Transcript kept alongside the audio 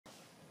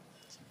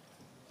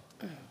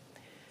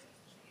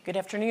Good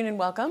afternoon and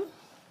welcome.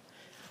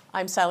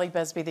 I'm Sally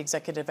Buzbee, the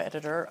executive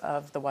editor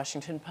of The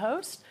Washington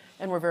Post,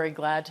 and we're very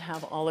glad to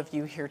have all of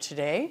you here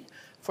today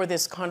for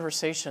this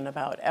conversation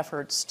about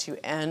efforts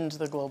to end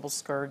the global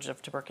scourge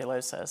of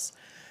tuberculosis.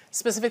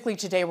 Specifically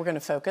today, we're going to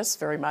focus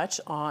very much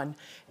on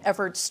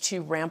efforts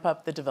to ramp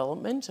up the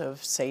development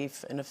of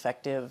safe and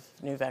effective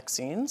new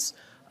vaccines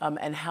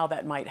and how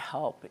that might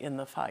help in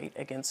the fight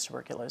against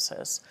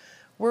tuberculosis.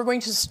 We're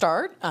going to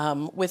start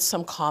with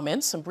some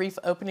comments, some brief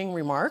opening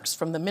remarks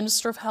from the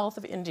Minister of Health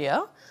of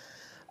India,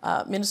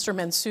 Minister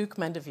Mansook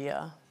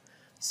Mandaviya.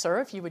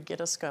 Sir, if you would get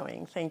us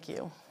going. Thank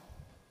you.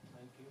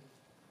 Thank you.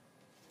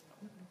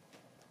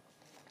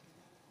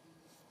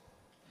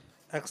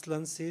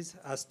 Excellencies,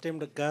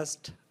 esteemed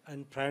guests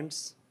and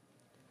friends,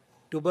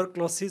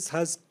 tuberculosis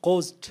has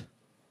caused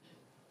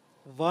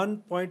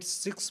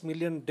 1.6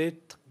 million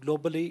deaths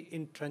globally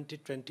in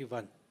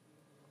 2021,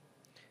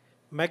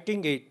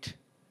 making it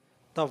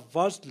the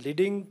worst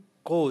leading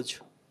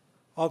cause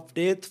of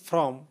death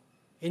from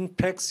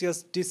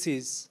infectious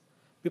disease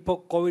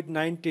before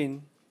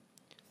COVID-19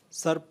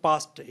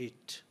 surpassed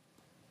it.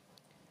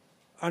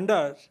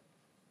 Under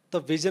the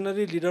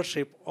visionary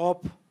leadership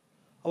of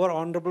our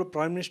Honorable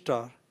Prime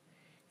Minister,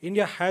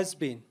 India has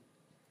been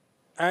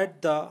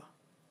at the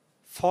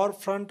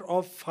forefront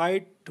of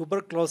fight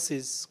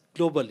tuberculosis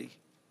globally.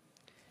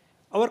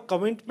 Our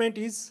commitment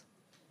is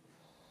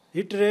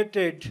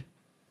reiterated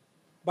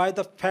by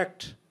the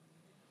fact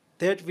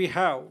that we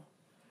have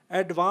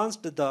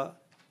advanced the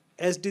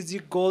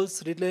SDG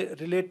goals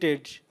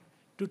related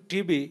to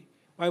TB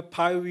by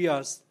 5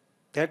 years,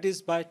 that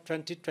is by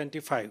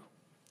 2025.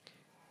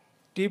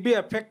 TB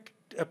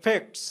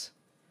affects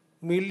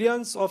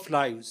millions of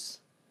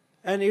lives,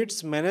 and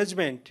its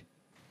management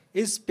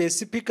is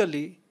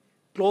specifically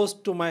close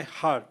to my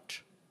heart.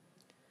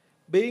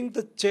 Being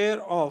the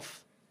chair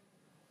of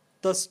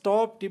the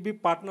Stop TB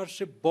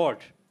Partnership Board,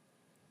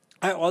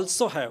 I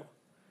also have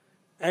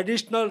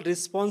additional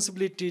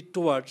responsibility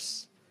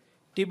towards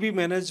TB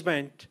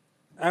management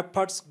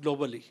efforts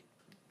globally.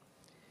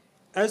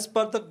 As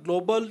per the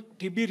Global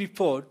TB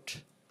Report,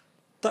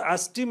 the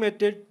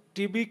estimated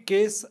TB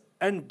case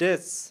and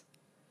deaths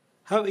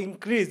have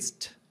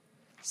increased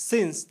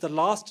since the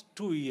last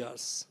 2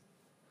 years,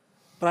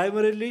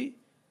 primarily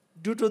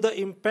due to the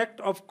impact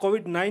of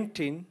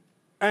COVID-19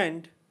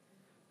 and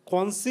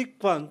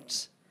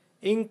consequent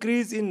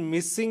increase in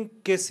missing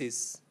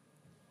cases.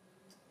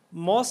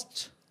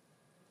 Most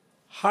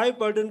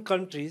high-burden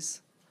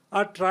countries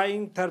are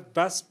trying their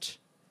best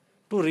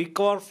to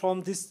recover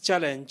from this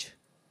challenge,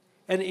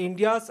 and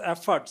India's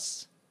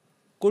efforts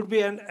could be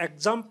an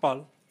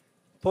example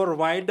for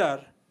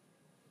wider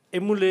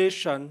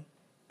emulation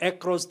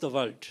across the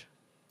world.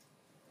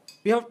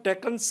 We have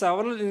taken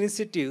several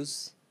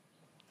initiatives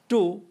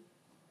to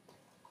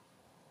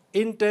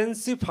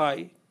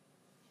intensify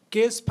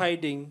case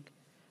finding,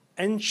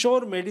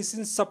 ensure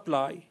medicine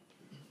supply,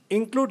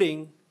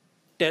 including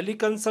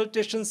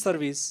teleconsultation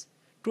service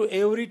to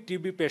every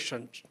TB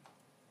patient.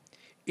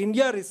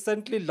 India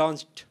recently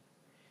launched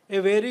a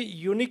very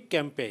unique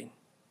campaign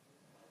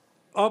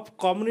of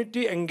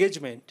community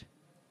engagement,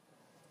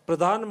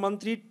 Pradhan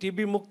Mantri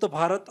TB Mukta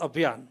Bharat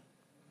Abhiyan,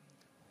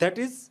 that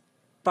is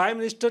Prime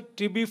Minister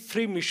TB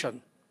Free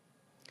Mission,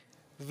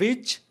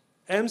 which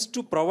aims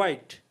to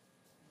provide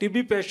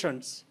TB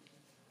patients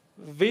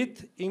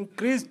with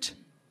increased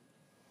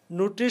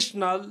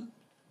nutritional,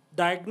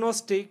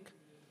 diagnostic,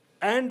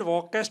 and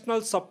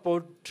vocational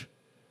support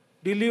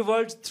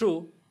delivered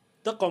through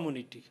the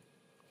community.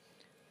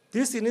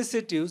 This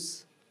initiative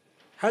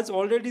has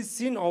already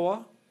seen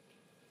over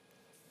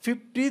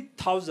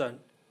 50,000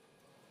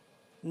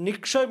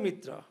 Nikshay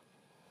Mitra,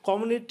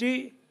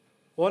 community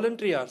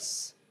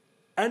volunteers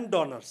and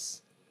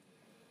donors,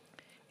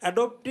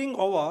 adopting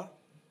over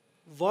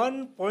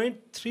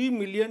 1.3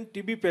 million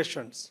TB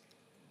patients,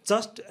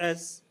 just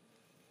as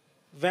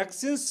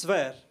vaccines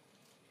were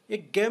a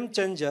game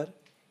changer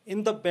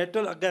in the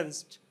battle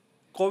against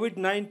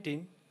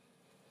COVID-19.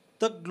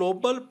 The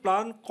global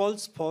plan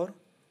calls for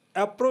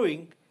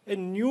approving a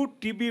new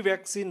TB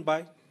vaccine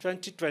by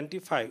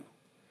 2025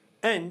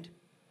 and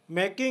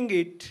making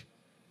it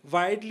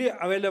widely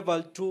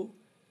available to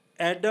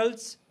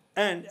adults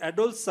and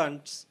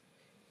adolescents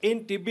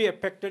in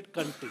TB-affected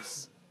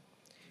countries.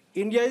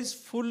 India is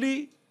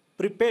fully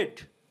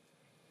prepared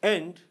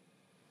and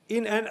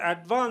in an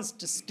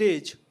advanced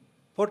stage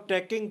for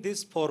taking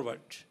this forward.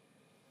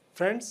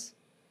 Friends,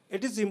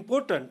 it is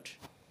important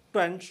to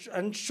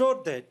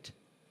ensure that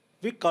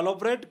we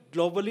collaborate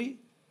globally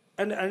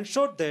and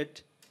ensure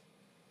that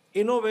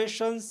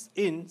innovations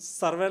in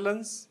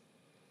surveillance,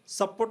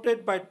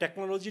 supported by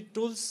technology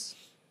tools,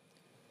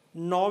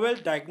 novel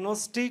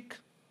diagnostic,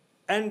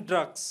 and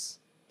drugs,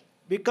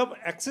 become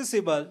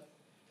accessible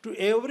to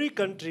every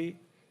country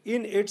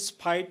in its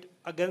fight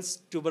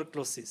against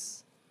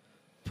tuberculosis.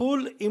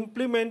 Full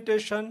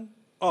implementation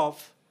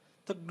of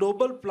the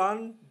global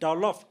plan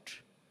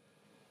developed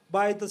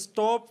by the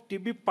Stop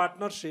TB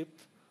Partnership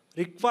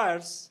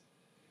requires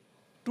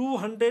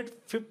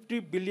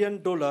 $250 billion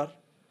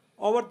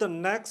over the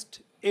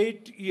next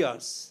 8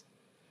 years,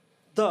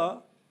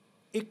 the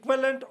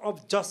equivalent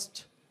of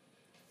just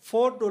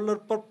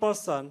 $4 per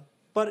person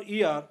per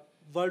year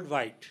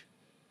worldwide.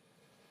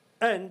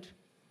 And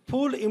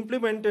full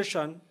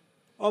implementation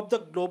of the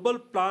global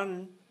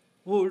plan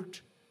would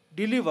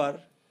deliver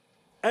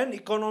an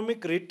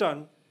economic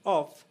return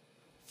of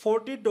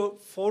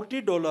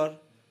 $40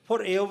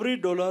 for every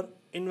dollar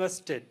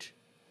invested.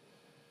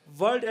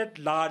 World at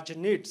large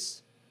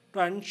needs to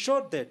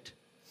ensure that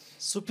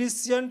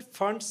sufficient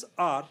funds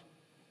are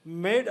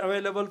made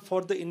available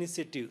for the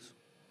initiative.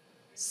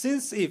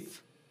 Since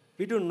if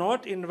we do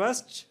not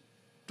invest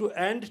to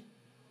end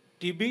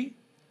TB,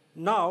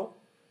 now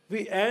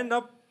we end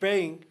up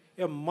paying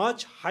a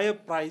much higher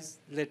price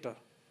later.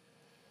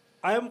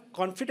 I am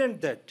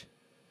confident that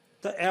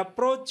the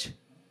approach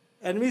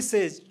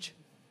envisaged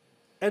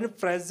and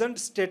present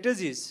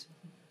strategies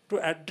to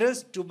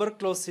address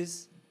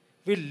tuberculosis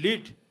will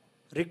lead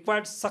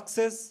required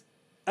success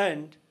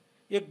and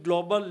a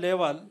global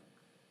level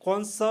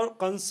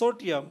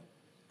consortium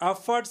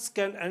efforts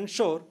can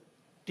ensure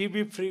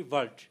TB-free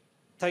world.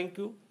 Thank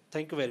you.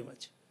 Thank you very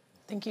much.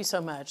 Thank you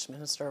so much,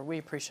 Minister. We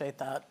appreciate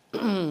that.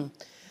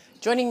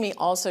 Joining me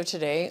also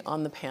today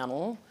on the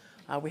panel,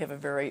 we have a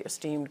very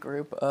esteemed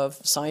group of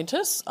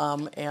scientists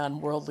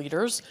and world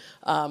leaders.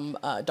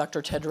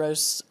 Dr.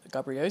 Tedros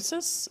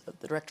Ghebreyesus,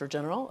 the Director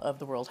General of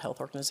the World Health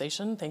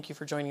Organization. Thank you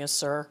for joining us,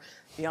 sir.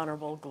 The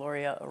Honorable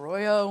Gloria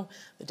Arroyo,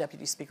 the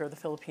Deputy Speaker of the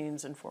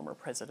Philippines and former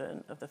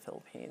President of the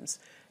Philippines.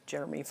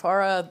 Jeremy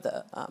Farrar,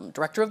 the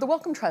Director of the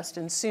Wellcome Trust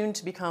and soon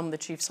to become the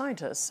Chief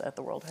Scientist at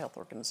the World Health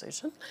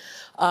Organization.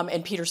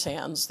 And Peter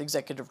Sands, the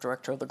Executive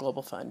Director of the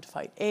Global Fund to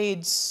Fight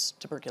AIDS,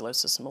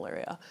 Tuberculosis, and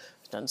Malaria.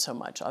 Done so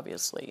much,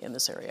 obviously, in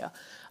this area.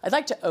 I'd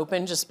like to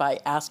open just by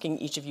asking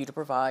each of you to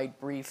provide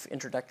brief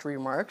introductory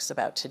remarks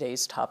about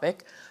today's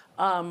topic.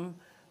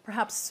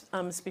 Perhaps,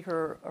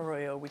 Speaker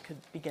Arroyo, we could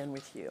begin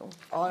with you.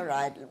 All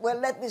right. Well,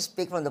 let me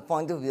speak from the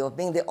point of view of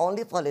being the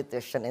only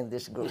politician in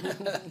this group.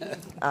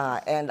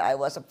 And I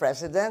was a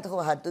president who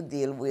had to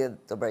deal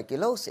with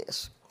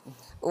tuberculosis.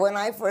 When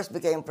I first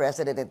became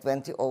president in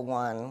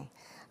 2001,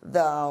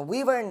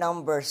 we were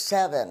number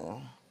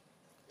 7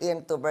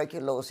 in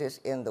tuberculosis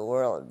in the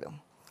world.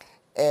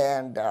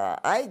 And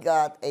I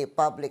got a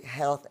public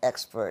health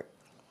expert,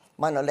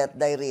 Manolet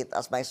Dairit,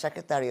 as my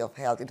Secretary of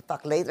Health. In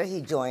fact, later he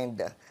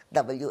joined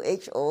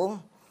WHO,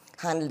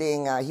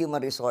 handling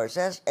human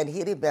resources, and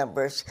he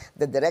remembers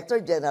the Director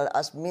General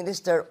as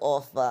Minister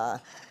of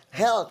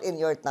Health in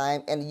your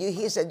time, and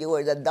he said you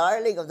were the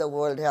darling of the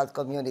World Health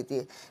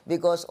community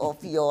because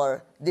of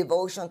your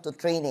devotion to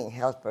training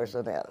health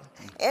personnel.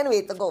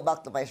 Anyway, to go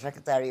back to my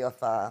Secretary of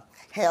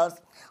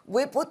Health,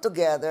 we put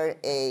together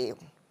a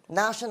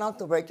national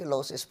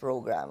tuberculosis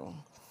program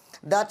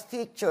that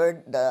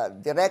featured the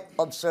Direct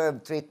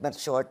Observed Treatment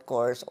Short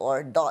Course,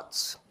 or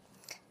DOTS,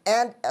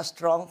 and a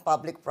strong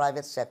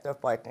public-private sector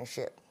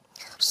partnership.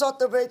 So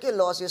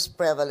tuberculosis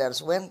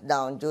prevalence went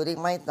down during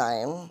my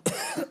time.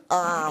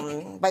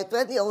 By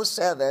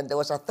 2007, there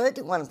was a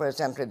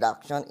 31%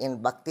 reduction in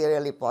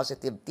bacterially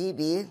positive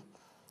TB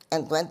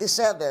and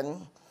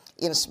 27%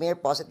 in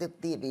smear-positive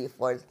TB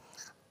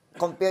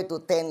compared to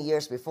 10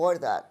 years before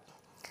that.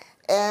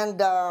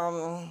 And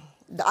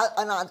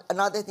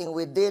another thing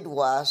we did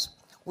was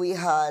we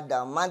had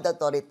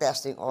mandatory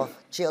testing of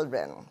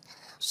children.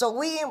 So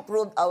we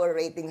improved our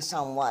rating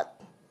somewhat.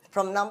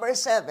 From number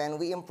 7,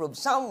 we improved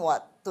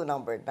somewhat to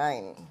number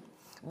 9.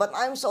 But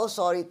I'm so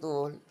sorry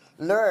to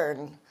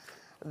learn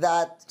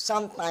that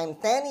sometime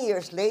 10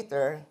 years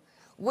later,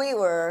 we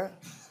were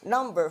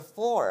number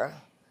 4,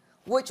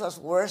 which was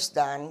worse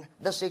than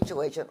the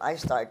situation I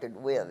started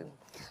with.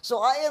 So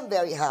I am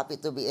very happy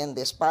to be in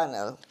this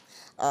panel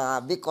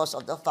because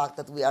of the fact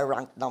that we are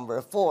ranked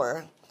number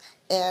 4.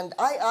 And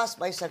I asked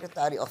my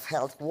Secretary of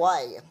Health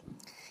why.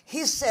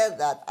 He said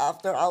that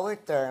after our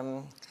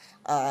term,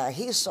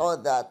 he saw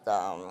that,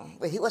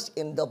 he was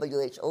in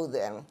WHO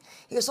then,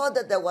 he saw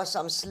that there was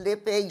some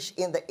slippage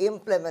in the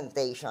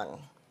implementation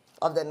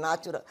of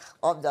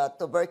the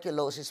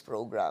tuberculosis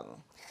program.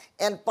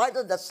 And part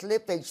of that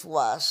slippage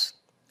was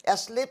a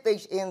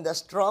slippage in the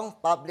strong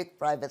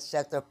public-private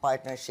sector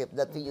partnership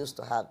that we used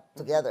to have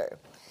together.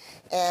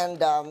 And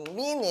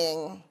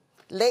meaning,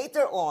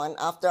 later on,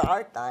 after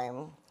our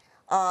time,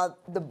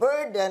 the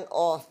burden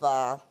of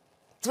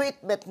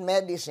treatment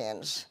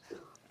medicines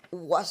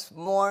was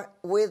more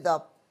with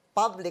the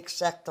public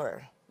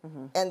sector,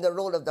 and the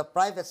role of the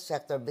private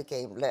sector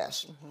became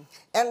less.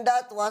 And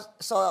that was,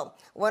 so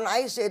when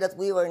I say that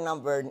we were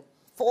number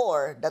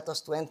 4, that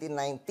was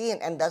 2019,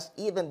 and that's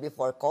even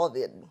before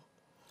COVID.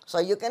 So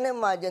you can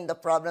imagine the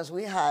problems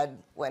we had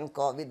when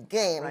COVID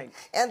came, right,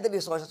 and the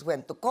resources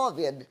went to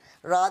COVID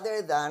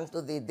rather than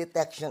to the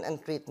detection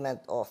and treatment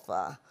of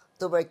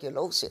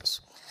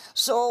tuberculosis.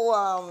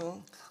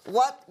 So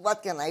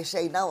what can I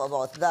say now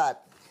about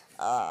that?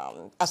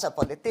 As a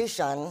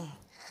politician,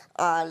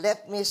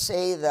 let me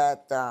say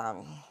that,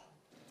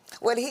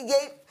 well, he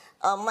gave,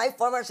 my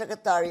former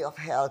Secretary of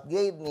Health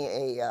gave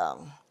me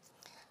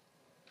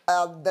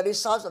the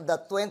results of the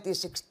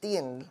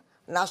 2016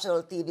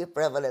 National TB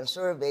Prevalence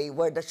Survey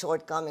where the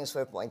shortcomings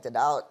were pointed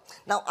out.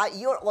 Now,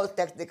 you're all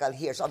technical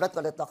here, so I'm not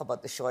going to talk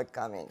about the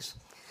shortcomings.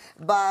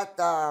 But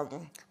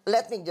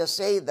let me just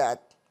say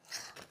that,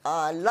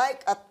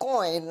 like a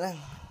coin,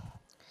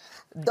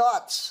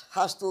 dots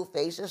has two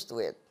faces to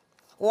it.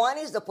 One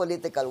is the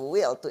political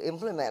will to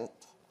implement,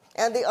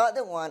 and the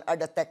other one are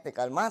the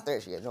technical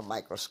matters,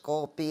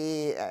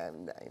 microscopy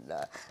and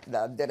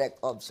the direct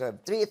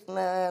observed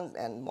treatment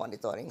and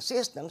monitoring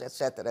systems,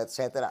 etc.,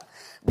 etc.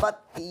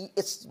 But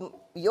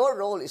your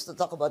role is to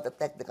talk about the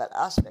technical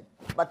aspect,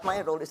 but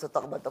my role is to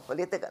talk about the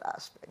political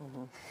aspect.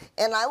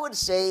 And I would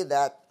say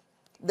that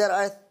there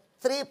are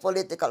three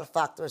political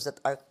factors that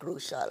are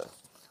crucial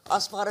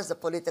as far as the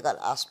political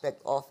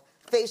aspect of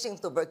facing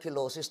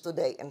tuberculosis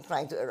today and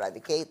trying to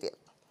eradicate it.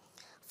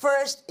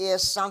 First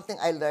is something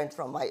I learned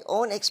from my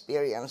own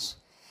experience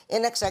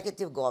in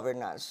executive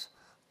governance.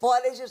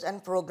 Policies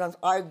and programs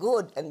are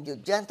good, and you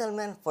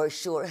gentlemen for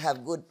sure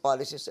have good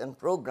policies and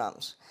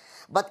programs.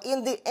 But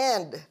in the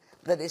end,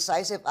 the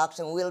decisive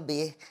action will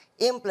be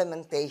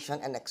implementation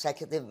and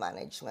executive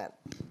management.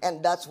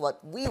 And that's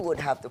what we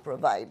would have to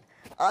provide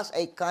as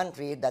a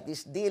country that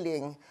is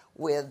dealing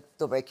with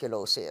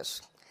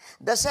tuberculosis.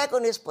 The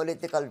second is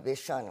political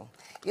vision.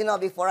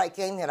 Before I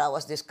came here, I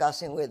was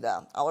discussing with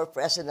our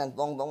president,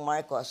 Bongbong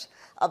Marcos,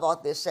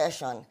 about this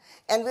session.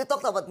 And we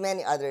talked about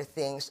many other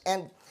things.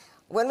 And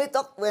when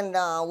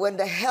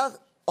the health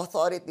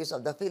authorities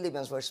of the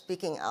Philippines were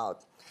speaking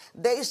out,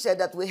 they said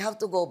that we have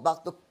to go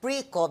back to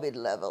pre-COVID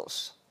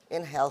levels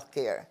in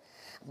healthcare.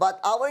 But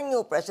our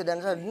new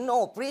president said,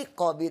 no,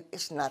 pre-COVID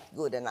is not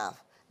good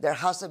enough. There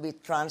has to be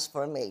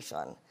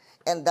transformation.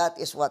 And that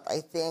is what I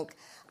think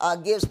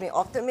gives me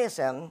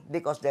optimism,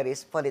 because there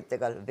is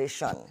political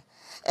vision.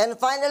 And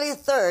finally,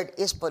 third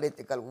is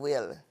political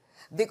will,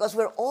 because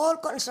we're all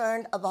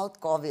concerned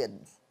about COVID.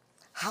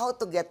 How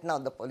to get now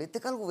the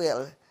political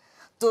will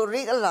to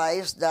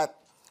realize that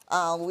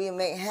we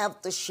may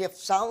have to shift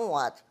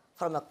somewhat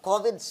from a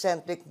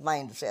COVID-centric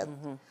mindset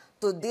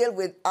to deal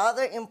with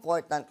other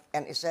important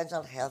and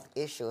essential health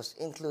issues,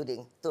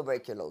 including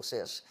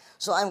tuberculosis.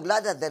 So I'm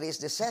glad that there is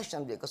this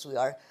session, because we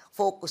are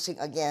focusing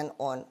again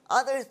on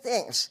other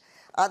things,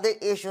 other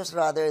issues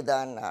rather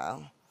than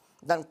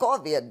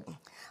COVID.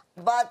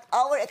 But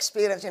our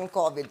experience in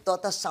COVID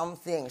taught us some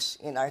things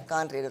in our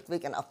country that we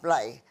can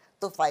apply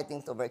to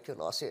fighting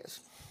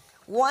tuberculosis.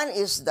 One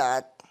is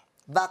that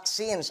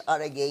vaccines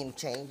are a game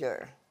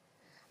changer.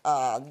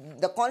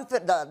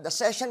 The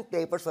session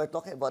papers were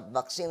talking about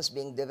vaccines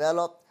being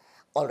developed,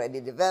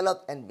 already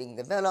developed, and being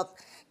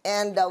developed.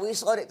 And we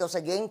saw it was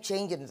a game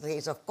changer in the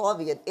case of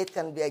COVID. It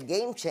can be a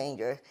game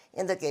changer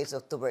in the case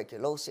of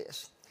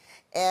tuberculosis.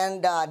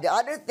 And the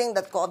other thing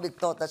that COVID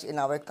taught us in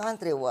our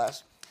country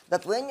was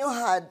that when you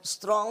had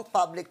strong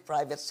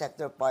public-private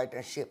sector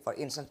partnership, for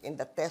instance, in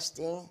the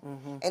testing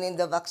and in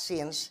the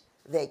vaccines,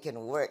 they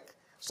can work.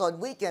 So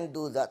we can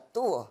do that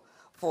too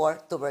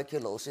for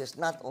tuberculosis,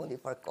 not only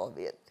for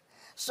COVID.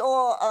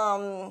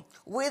 So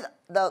with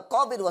the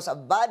COVID was a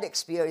bad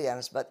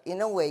experience, but in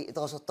a way, it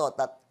also taught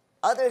that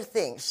other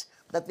things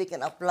that we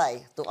can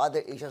apply to other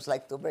issues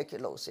like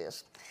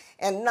tuberculosis.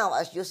 And now,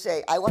 as you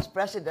say, I was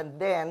president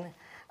then,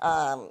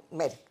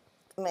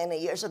 many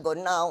years ago.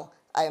 Now,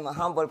 I am a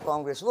humble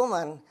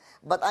congresswoman,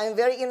 but I'm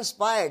very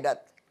inspired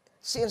that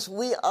since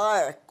we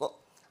are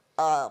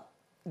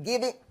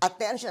giving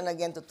attention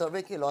again to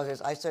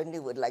tuberculosis, I certainly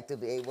would like to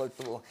be able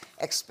to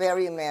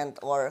experiment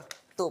or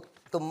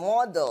to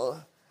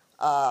model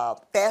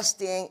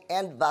testing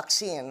and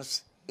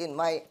vaccines in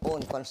my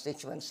own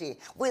constituency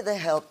with the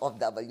help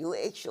of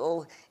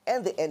WHO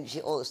and the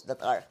NGOs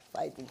that are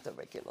fighting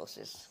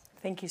tuberculosis.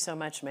 Thank you so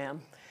much,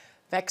 ma'am.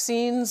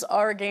 Vaccines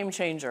are a game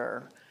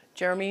changer.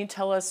 Jeremy,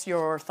 tell us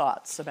your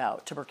thoughts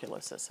about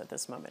tuberculosis at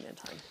this moment in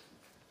time.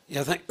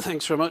 Yeah,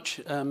 thanks very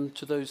much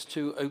to those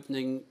two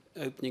opening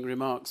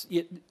remarks.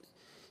 Yeah,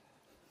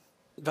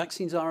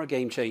 vaccines are a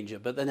game changer,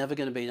 but they're never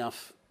going to be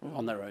enough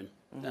on their own.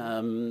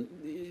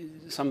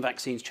 Some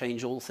vaccines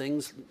change all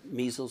things.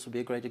 Measles would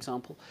be a great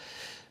example.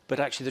 But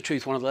actually, the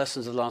truth, one of the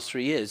lessons of the last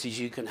 3 years is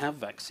you can have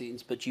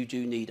vaccines, but you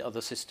do need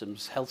other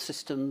systems, health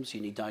systems, you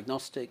need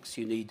diagnostics,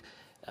 you need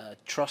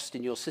trust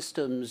in your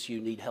systems, you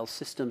need health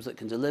systems that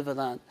can deliver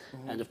that,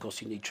 and of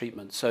course you need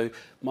treatment. So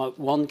my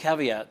one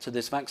caveat to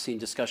this vaccine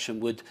discussion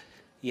would,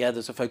 yeah,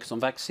 there's a focus on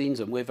vaccines,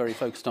 and we're very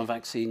focused on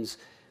vaccines,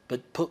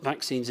 but put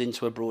vaccines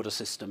into a broader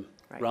system,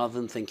 rather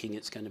than thinking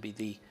it's going to be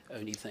the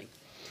only thing.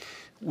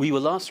 We were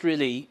last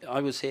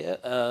I was here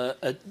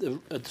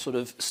at sort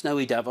of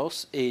snowy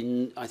Davos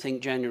in, I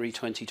think, January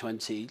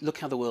 2020. Look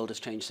how the world has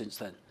changed since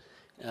then.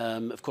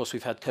 Of course,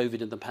 we've had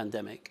COVID and the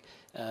pandemic.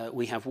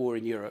 We have war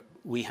in Europe.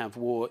 We have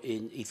war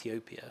in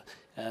Ethiopia.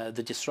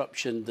 The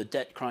disruption, the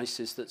debt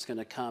crisis that's going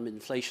to come,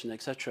 inflation,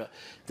 etc.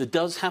 There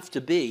does have to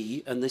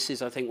be, and this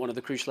is, I think, one of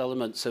the crucial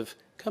elements of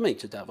coming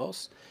to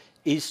Davos,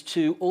 is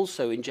to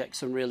also inject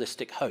some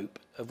realistic hope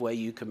of where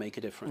you can make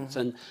a difference.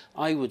 And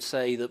I would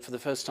say that for the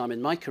first time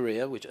in my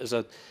career, which as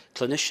a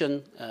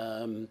clinician,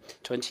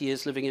 20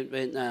 years living in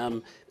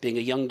Vietnam, being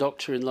a young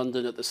doctor in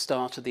London at the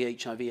start of the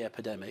HIV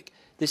epidemic,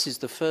 this is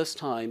the first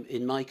time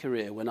in my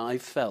career when I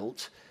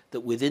felt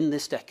that within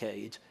this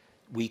decade,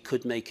 we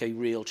could make a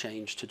real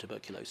change to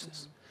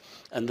tuberculosis.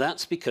 And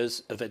that's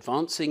because of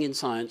advancing in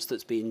science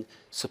that's been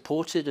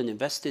supported and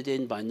invested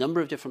in by a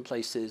number of different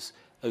places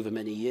over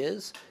many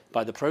years,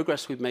 by the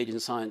progress we've made in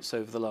science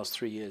over the last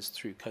 3 years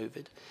through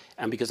COVID,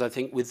 and because I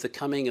think with the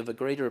coming of a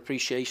greater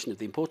appreciation of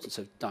the importance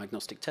of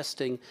diagnostic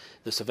testing,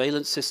 the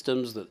surveillance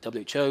systems that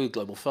WHO,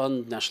 Global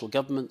Fund, national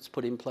governments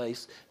put in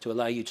place to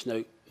allow you to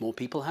know more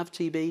people have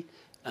TB,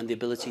 and the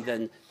ability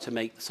then to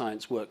make the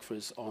science work for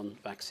us on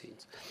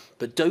vaccines.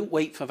 But don't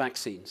wait for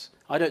vaccines.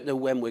 I don't know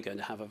when we're going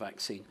to have a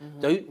vaccine.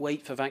 Don't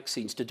wait for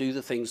vaccines to do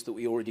the things that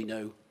we already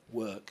know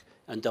work,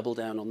 and double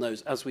down on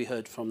those, as we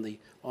heard from the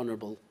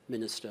Honourable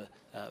Minister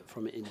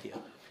from India.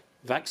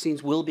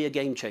 Vaccines will be a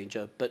game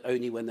changer, but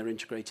only when they're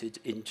integrated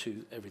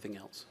into everything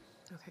else.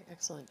 Okay,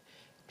 excellent.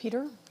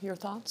 Peter, your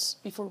thoughts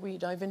before we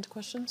dive into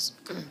questions?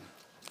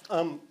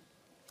 I'm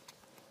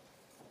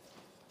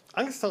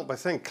going to start by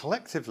saying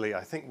collectively,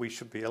 I think we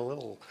should be a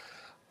little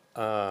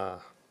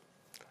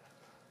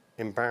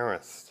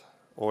embarrassed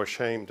or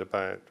ashamed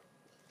about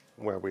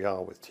where we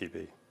are with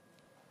TB.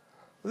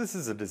 This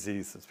is a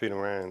disease that's been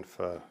around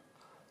for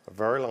a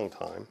very long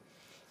time,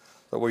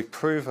 that we've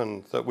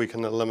proven that we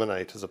can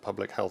eliminate as a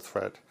public health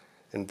threat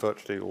in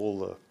virtually all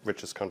the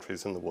richest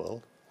countries in the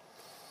world.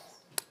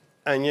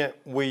 And yet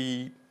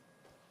we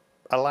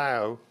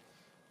allow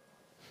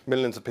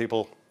millions of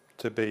people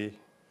to be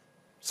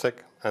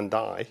sick and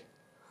die,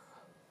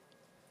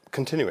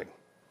 continuing.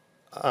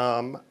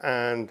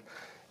 And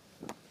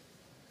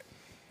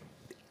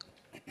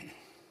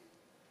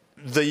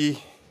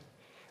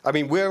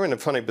we're in a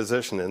funny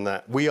position in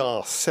that we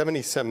are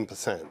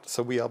 77%,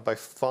 so we are by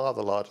far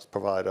the largest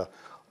provider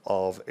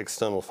of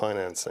external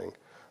financing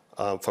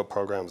for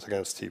programs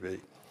against TB.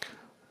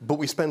 But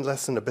we spend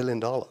less than $1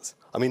 billion.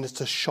 I mean,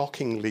 it's a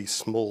shockingly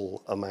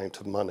small amount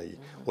of money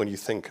when you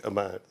think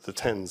about the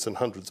tens and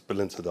hundreds of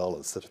billions of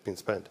dollars that have been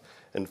spent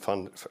in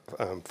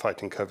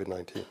fighting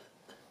COVID-19.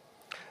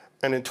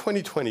 And in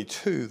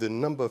 2022, the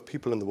number of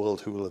people in the world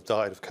who will have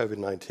died of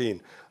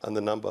COVID-19 and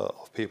the number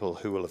of people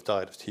who will have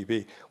died of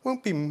TB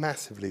won't be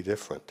massively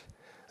different.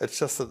 It's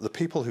just that the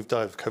people who've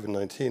died of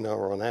COVID-19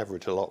 are on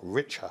average a lot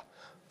richer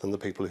than the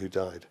people who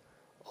died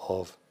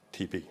of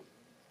TB.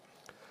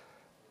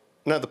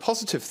 Now, the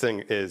positive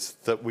thing is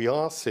that we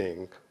are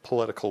seeing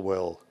political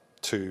will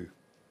to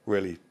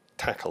really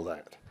tackle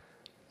that.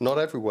 Not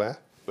everywhere,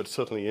 but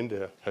certainly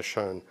India has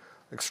shown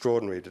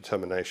extraordinary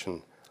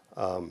determination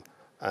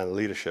and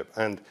leadership.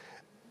 And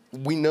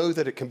we know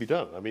that it can be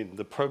done. I mean,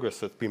 the progress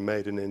that's been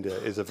made in India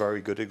is a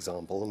very good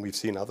example, and we've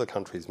seen other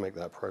countries make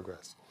that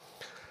progress.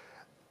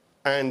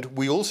 And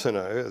we also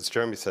know, as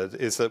Jeremy said,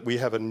 is that we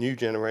have a new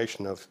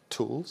generation of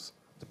tools,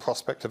 the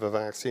prospect of a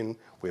vaccine,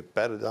 we have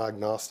better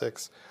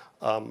diagnostics,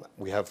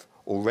 we have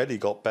already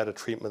got better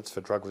treatments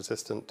for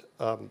drug-resistant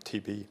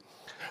TB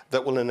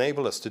that will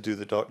enable us to do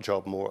the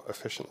job more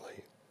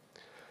efficiently.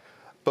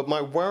 But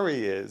my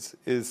worry is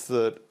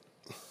that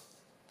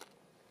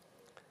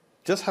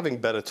just having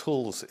better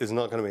tools is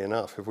not going to be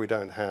enough if we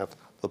don't have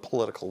the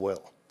political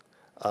will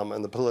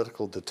and the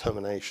political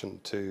determination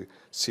to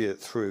see it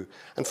through.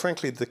 And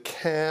frankly, the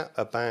care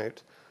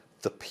about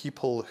the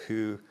people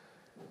who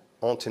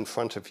aren't in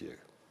front of you.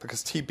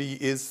 Because TB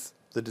is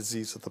the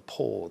disease of the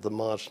poor, the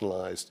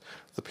marginalized,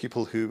 the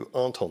people who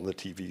aren't on the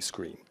TV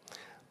screen.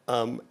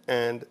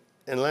 And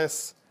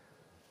unless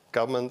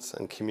governments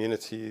and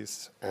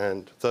communities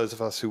and those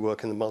of us who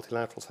work in the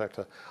multilateral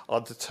sector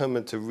are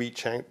determined to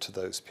reach out to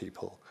those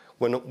people,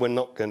 we're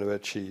not going to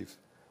achieve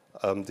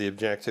the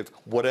objective,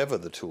 whatever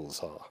the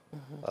tools are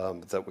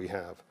that we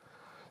have.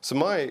 So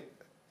my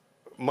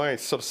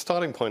sort of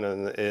starting point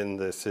in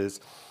this is,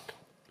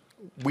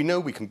 we know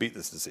we can beat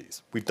this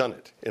disease. We've done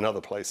it in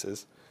other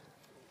places.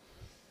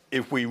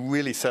 If we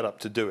really set up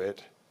to do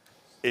it,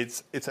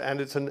 it's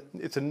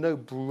a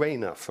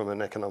no-brainer from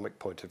an economic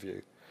point of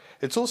view.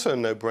 It's also a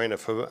no-brainer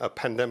from a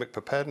pandemic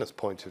preparedness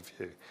point of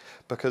view,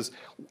 because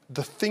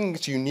the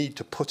things you need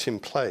to put in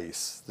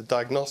place, the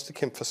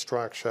diagnostic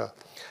infrastructure,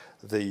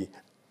 the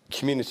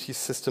community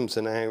systems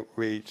and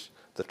outreach,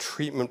 the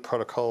treatment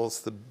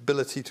protocols, the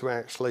ability to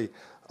actually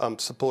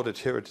support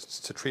adherence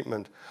to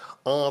treatment,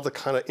 are the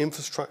kind of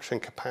infrastructure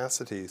and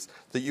capacities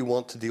that you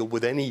want to deal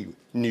with any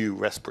new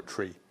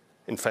respiratory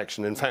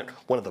infection. In fact,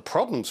 one of the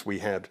problems we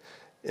had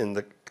in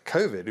the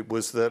COVID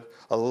was that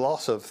a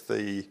lot of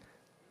the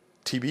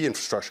TB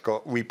infrastructure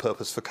got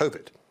repurposed for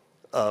COVID.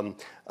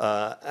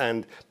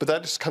 But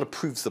that just kind of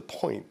proves the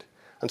point.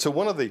 And so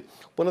one of the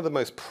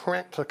most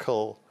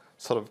practical,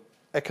 sort of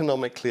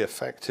economically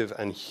effective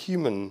and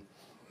human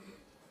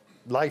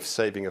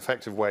life-saving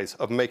effective ways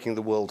of making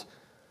the world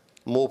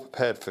more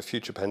prepared for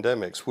future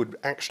pandemics would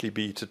actually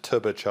be to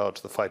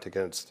turbocharge the fight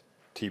against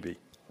TB.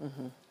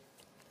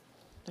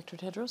 Dr.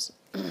 Tedros?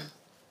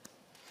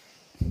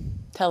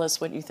 Tell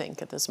us what you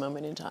think at this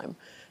moment in time.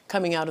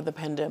 Coming out of the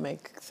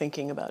pandemic,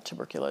 thinking about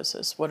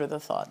tuberculosis, what are the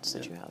thoughts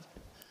that you have?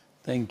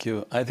 Thank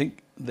you. I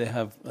think they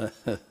have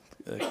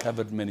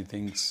covered many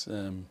things.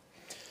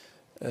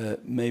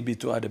 Maybe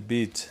to add a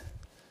bit,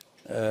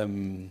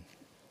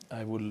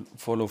 I will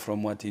follow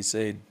from what he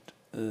said.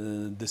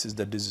 This is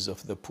the disease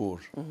of the poor,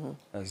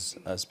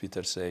 as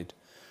Peter said.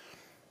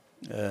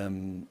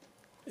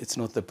 It's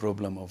not the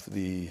problem of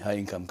the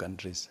high-income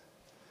countries.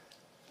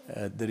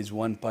 There is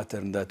one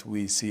pattern that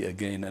we see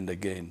again and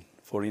again.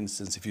 For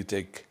instance, if you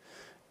take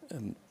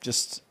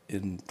just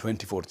in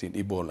 2014,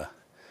 Ebola,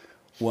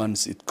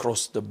 once it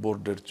crossed the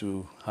border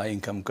to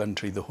high-income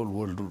country, the whole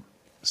world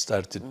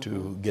started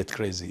to get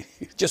crazy.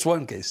 Just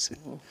one case.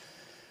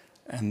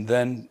 And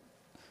then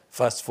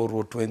fast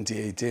forward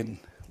 2018,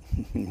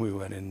 we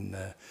were in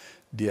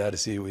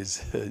DRC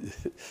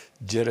with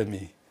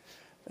Jeremy,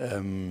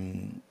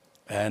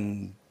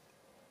 and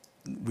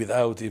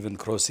without even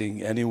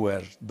crossing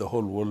anywhere, the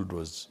whole world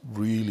was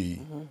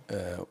really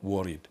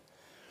worried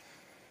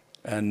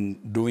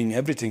and doing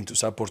everything to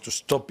support, to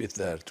stop it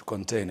there, to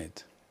contain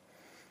it.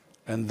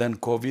 And then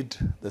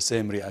COVID, the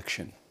same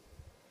reaction.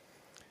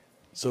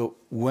 So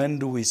when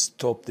do we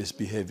stop this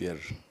behavior?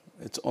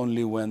 It's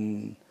only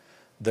when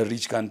the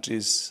rich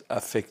countries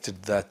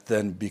affected that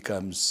then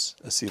becomes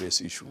a serious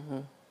issue.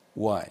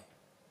 Why?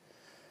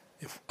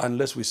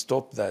 Unless we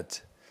stop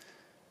that,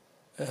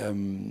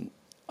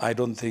 I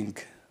don't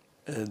think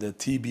the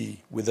TB,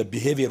 with the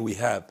behavior we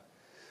have,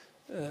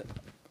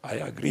 I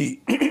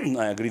agree.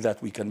 I agree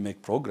that we can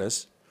make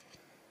progress.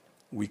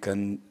 We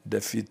can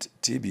defeat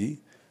TB,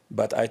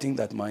 but I think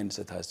that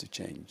mindset has to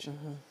change.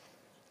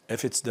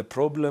 If it's the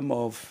problem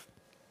of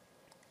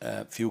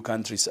a few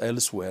countries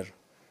elsewhere,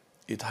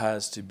 it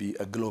has to be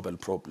a global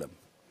problem.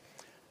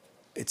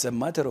 It's a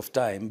matter of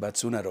time, but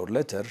sooner or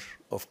later,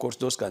 of course,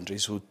 those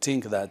countries who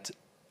think that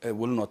it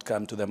will not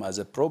come to them as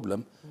a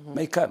problem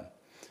may come.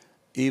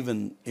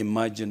 Even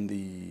imagine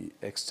the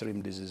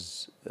extreme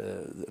disease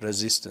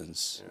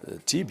resistance,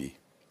 TB.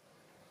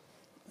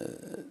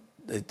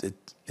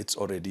 It's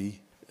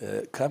already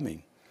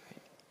coming.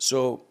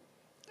 So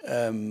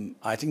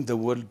I think the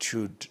world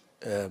should,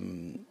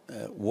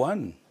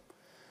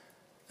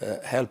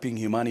 helping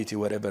humanity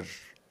wherever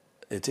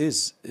it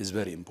is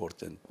very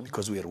important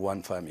because we are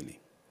one family.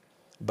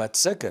 But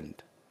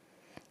second,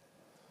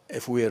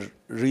 if we are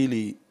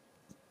really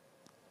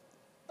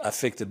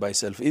affected by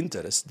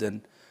self-interest,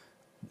 then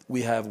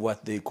we have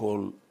what they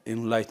call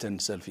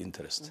enlightened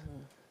self-interest.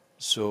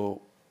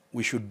 So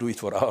we should do it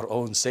for our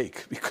own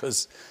sake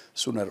because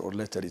sooner or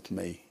later it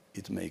may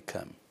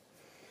come.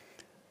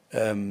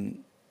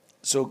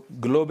 So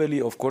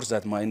globally, of course,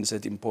 that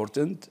mindset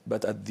important,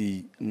 but at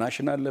the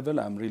national level,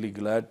 I'm really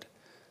glad,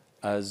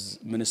 as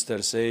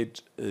Minister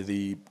said,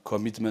 the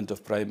commitment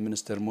of Prime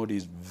Minister Modi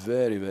is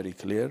very, very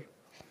clear.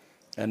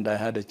 And I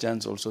had a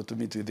chance also to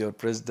meet with your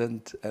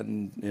president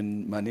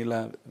in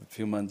Manila a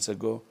few months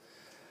ago.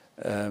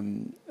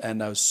 And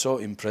I was so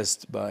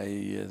impressed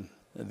by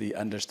the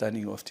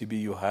understanding of TB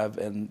you have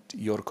and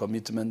your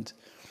commitment.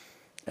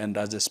 And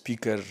as a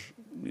speaker,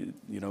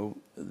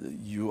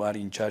 you are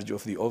in charge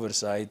of the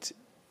oversight.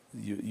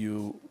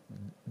 You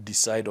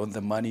decide on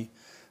the money.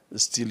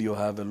 Still, you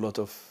have a lot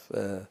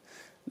of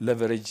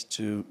leverage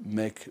to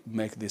make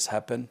this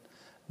happen.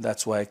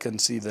 That's why I can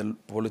see the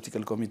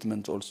political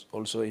commitment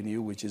also in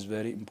you, which is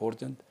very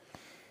important.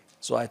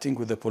 So I think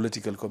with the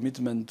political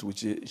commitment,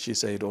 which she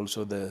said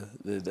also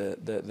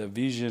the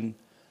vision,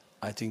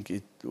 I think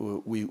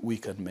we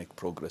can make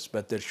progress.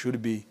 But there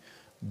should be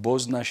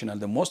both national.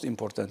 The most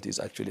important is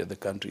actually at the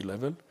country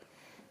level,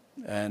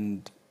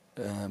 and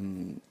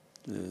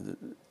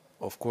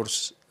of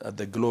course at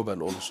the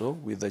global also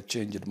with a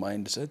changed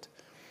mindset.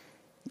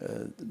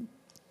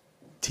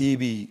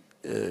 TB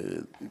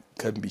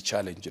can be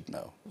challenged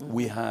now.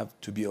 We have,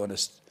 to be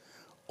honest,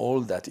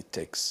 all that it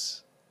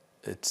takes.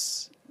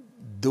 It's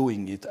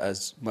doing it,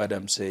 as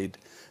Madam said,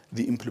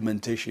 the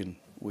implementation,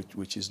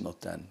 which is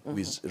not done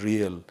with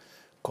real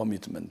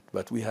commitment.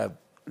 But we have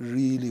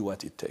really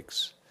what it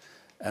takes.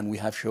 And we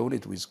have shown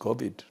it with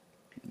COVID.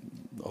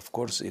 Of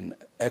course, in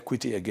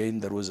equity, again,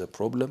 there was a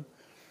problem.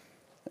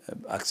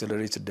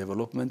 Accelerated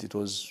development, it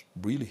was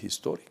really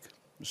historic.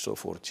 So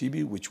for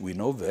TB, which we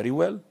know very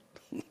well,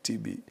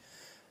 TB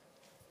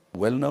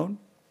well known,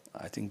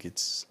 I think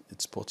it's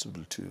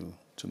possible to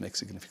make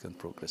significant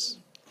progress.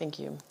 Thank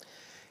you.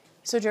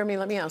 So Jeremy,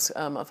 let me ask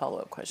a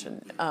follow-up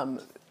question.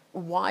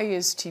 Why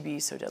is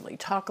TB so deadly?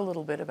 Talk a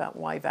little bit about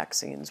why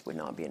vaccines would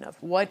not be enough.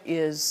 What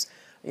is,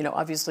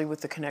 obviously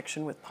with the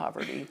connection with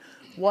poverty,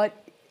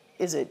 what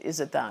is it? Is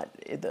it that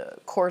the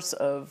course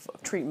of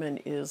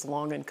treatment is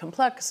long and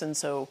complex and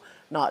so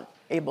not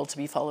able to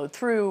be followed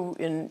through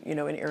in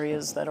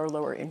areas that are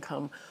lower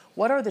income?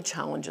 What are the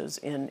challenges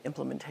in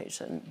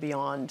implementation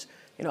beyond,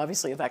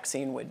 obviously a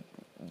vaccine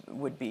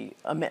would be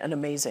an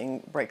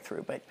amazing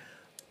breakthrough, but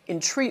in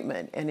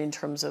treatment and in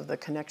terms of the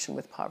connection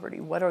with poverty,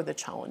 what are the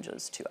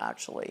challenges to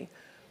actually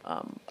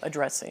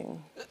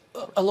addressing?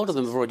 A lot of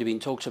them have already been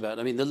talked about.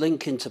 I mean, the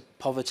link into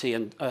poverty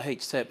and, I hate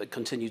to say it, but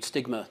continued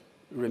stigma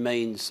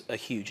remains a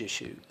huge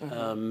issue.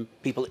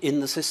 People in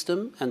the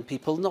system and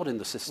people not in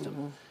the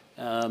system.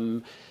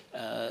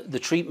 The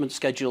treatment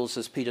schedules,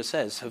 as Peter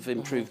says, have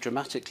improved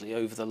dramatically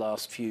over the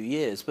last few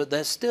years, but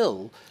they're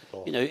still,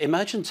 you know,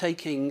 imagine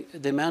taking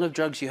the amount of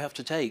drugs you have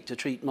to take to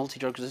treat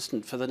multi-drug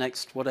resistant for the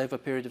next whatever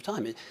period of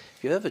time. If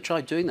you ever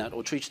tried doing that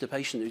or treated a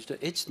patient who's,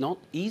 it's not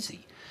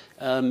easy.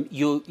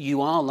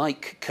 You are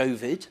like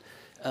COVID,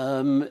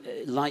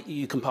 like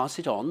you can pass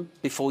it on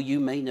before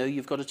you may know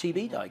you've got a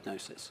TB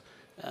diagnosis.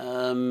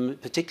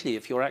 Particularly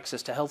if your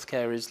access to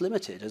healthcare is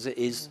limited, as it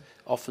is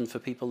often for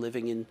people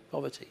living in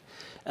poverty.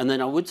 And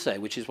then I would say,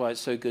 which is why it's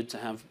so good to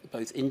have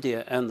both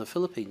India and the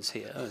Philippines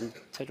here, and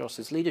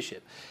Tedros'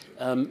 leadership,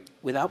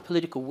 without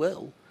political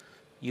will,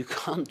 you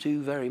can't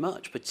do very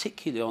much,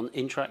 particularly on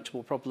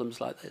intractable problems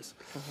like this.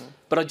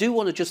 But I do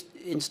want to just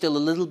instill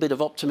a little bit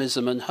of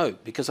optimism and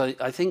hope, because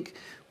I think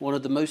one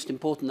of the most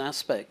important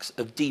aspects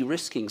of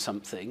de-risking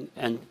something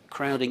and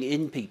crowding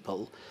in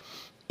people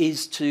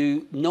is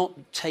to not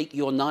take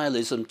your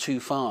nihilism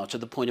too far to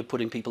the point of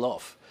putting people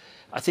off.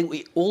 I think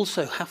we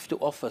also have to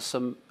offer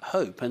some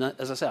hope. And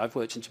as I say, I've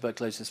worked in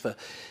tuberculosis for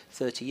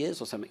 30 years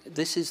or something.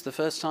 This is the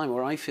first time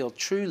where I feel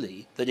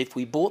truly that if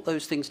we brought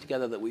those things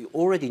together that we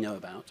already know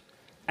about,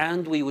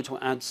 and we were to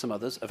add some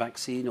others, a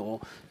vaccine or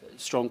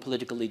strong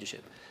political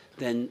leadership,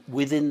 then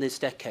within this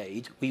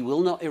decade, we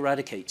will not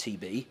eradicate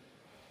TB,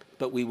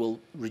 but we will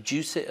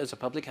reduce it as a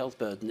public health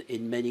burden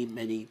in many,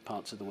 many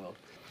parts of the world.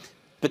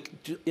 But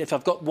if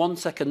I've got 1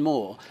 second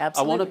more,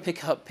 Absolutely. I want to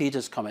pick up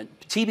Peter's comment.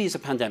 TB is a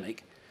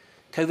pandemic.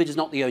 COVID is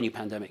not the only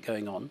pandemic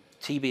going on.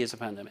 TB is a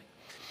pandemic.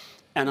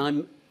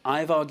 And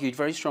I've argued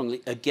very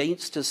strongly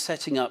against us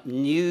setting up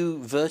new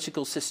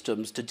vertical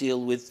systems to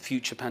deal with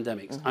future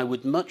pandemics. I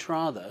would much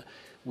rather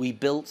we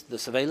built the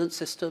surveillance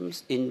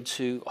systems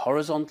into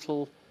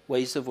horizontal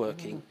ways of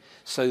working,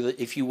 so that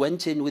if you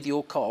went in with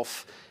your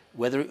cough,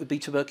 whether it would be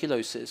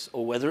tuberculosis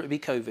or whether it would be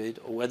COVID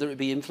or whether it would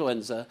be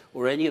influenza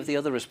or any of the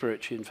other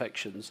respiratory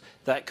infections,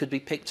 that could be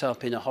picked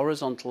up in a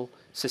horizontal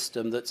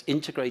system that's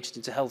integrated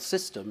into health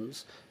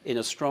systems in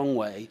a strong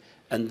way,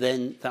 and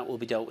then that will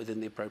be dealt with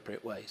in the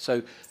appropriate way.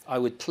 So I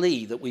would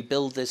plea that we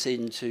build this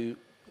into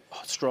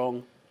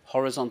strong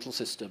horizontal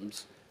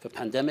systems for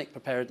pandemic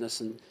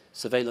preparedness and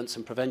surveillance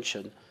and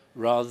prevention,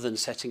 rather than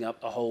setting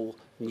up a whole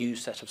new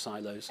set of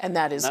silos. And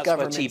that is that's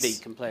governments, where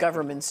TB can play.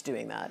 Governments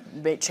doing that,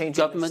 changing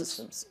Governments,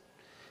 the systems.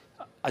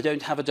 I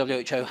don't have a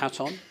WHO hat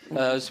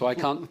on, so I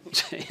can't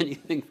say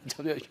anything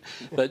for WHO.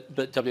 But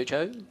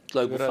WHO,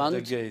 Global We're at Fund,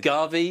 the gate.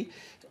 Gavi,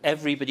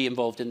 everybody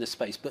involved in this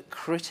space, but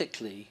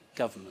critically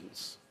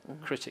governments.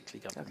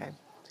 Critically governments. Okay.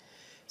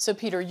 So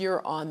Peter,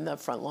 you're on the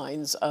front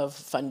lines of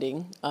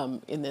funding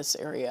in this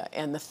area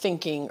and the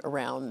thinking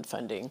around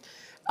funding.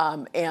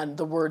 And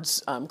the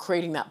words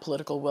creating that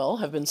political will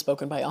have been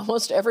spoken by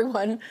almost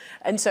everyone.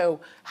 And so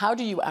how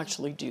do you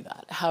actually do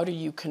that? How do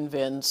you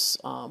convince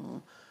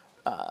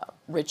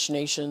rich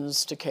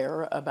nations to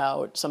care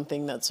about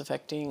something that's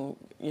affecting,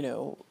 you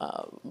know,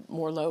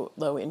 more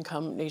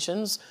low-income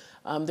nations?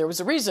 There was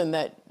a reason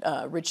that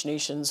rich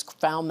nations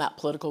found that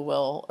political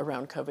will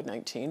around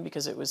COVID-19,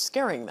 because it was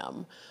scaring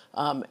them.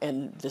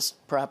 And this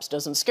perhaps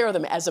doesn't scare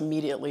them as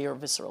immediately or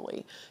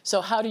viscerally.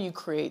 So how do you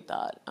create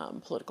that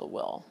political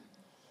will?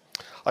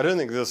 I don't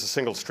think there's a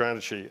single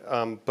strategy,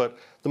 but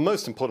the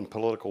most important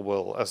political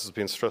will, as has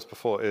been stressed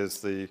before, is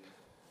the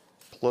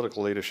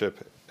political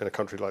leadership in a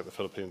country like the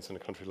Philippines, in a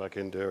country like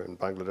India, and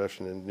Bangladesh,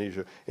 and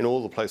Indonesia, in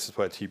all the places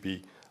where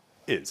TB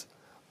is.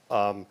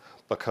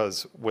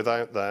 Because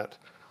without that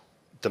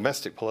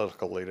domestic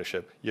political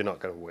leadership, you're not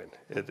going to win.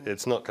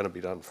 It's not going to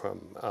be done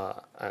from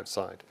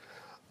outside.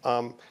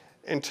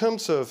 In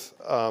terms of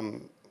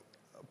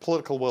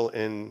political will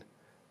in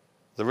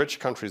the rich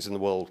countries in the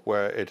world,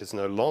 where it is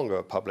no longer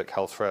a public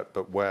health threat,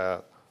 but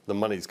where the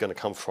money is going to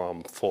come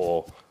from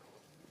for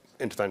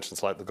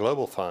interventions like the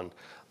Global Fund,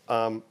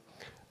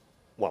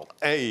 well,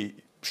 A,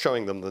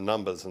 showing them the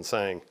numbers and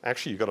saying,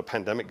 actually, you've got a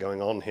pandemic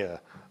going on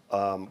here,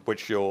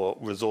 which you're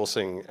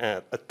resourcing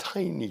at a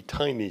tiny,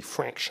 tiny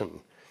fraction.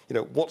 You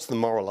know, what's the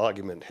moral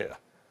argument here?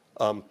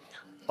 Are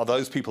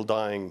those people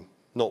dying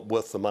not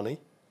worth the money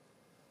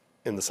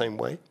in the same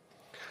way?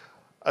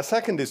 A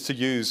second is to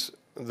use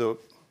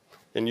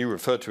and you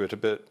referred to it a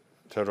bit,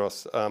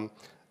 Tedros,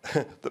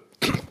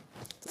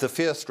 the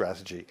fear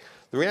strategy.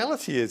 The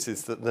reality is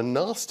that the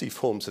nasty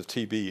forms of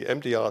TB,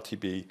 MDR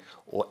TB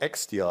or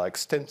XDR,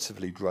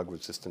 extensively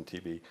drug-resistant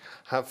TB,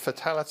 have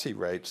fatality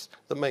rates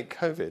that make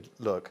COVID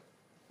look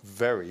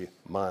very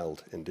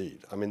mild indeed.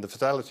 I mean, the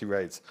fatality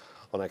rates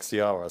on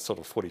XDR are sort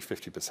of 40,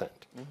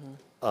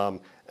 50%.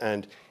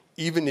 And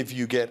even if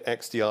you get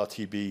XDR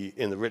TB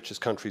in the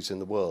richest countries in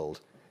the world,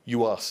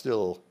 you are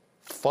still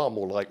far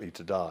more likely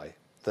to die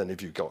than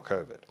if you got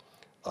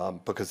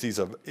COVID, because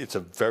it's a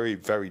very,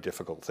 very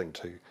difficult thing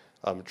to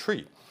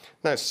treat.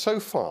 Now,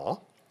 so far,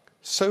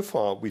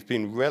 we've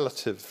been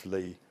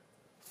relatively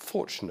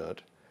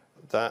fortunate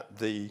that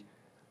the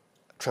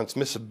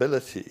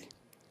transmissibility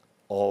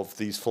of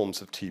these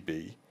forms of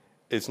TB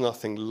is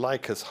nothing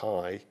like as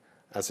high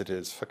as it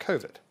is for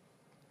COVID.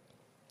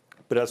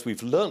 But as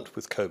we've learnt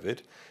with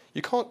COVID,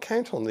 you can't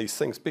count on these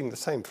things being the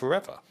same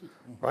forever,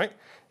 right?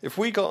 If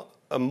we got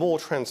a more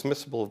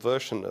transmissible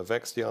version of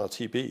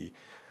XDR-TB,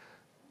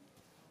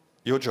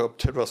 your job,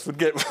 Tedros,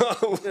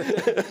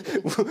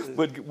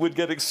 would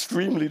get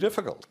extremely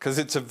difficult because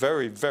it's a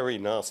very, very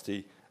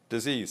nasty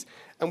disease.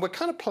 And we're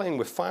kind of playing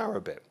with fire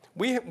a bit.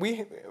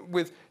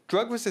 With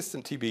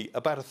drug-resistant TB,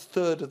 about a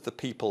third of the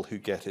people who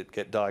get it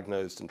get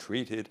diagnosed and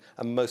treated,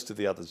 and most of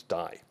the others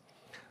die.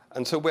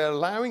 And so we're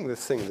allowing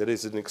this thing that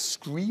is an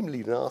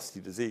extremely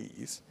nasty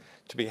disease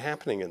to be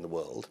happening in the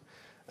world,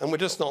 and we're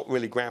just not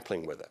really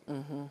grappling with it.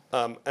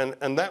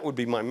 And that would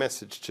be my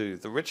message to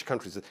the rich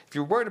countries. If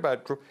you're worried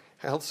about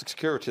health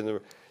security,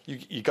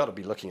 you got to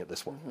be looking at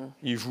this one.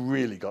 You've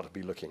really got to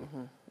be looking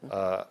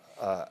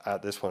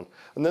at this one.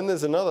 And then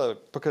there's another,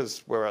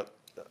 because we're at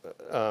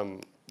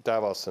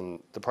Davos and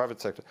the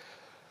private sector,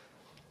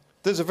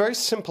 there's a very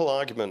simple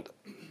argument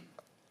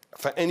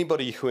for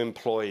anybody who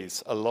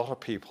employs a lot of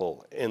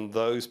people in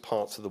those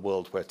parts of the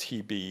world where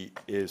TB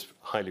is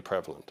highly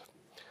prevalent,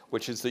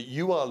 which is that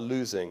you are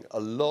losing a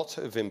lot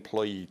of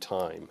employee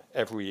time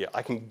every year.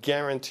 I can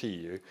guarantee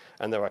you,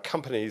 and there are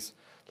companies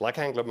like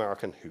Anglo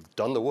American who've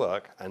done the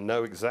work and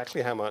know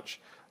exactly how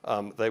much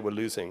they were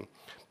losing,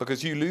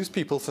 because you lose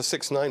people for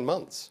 6-9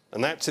 months,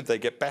 and that's if they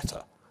get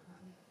better.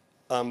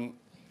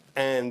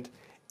 And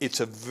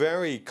it's a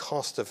very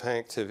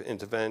cost-effective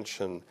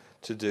intervention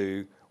to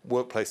do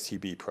workplace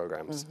TB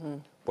programs,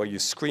 where you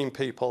screen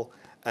people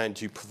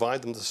and you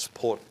provide them the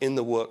support in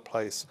the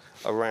workplace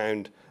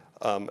around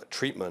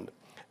treatment,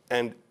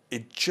 and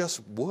it just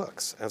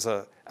works as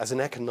an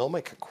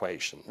economic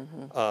equation,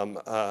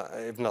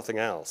 if nothing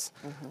else.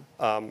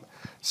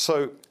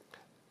 So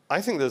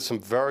I think there's some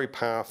very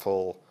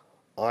powerful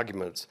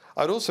arguments.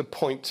 I'd also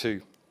point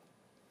to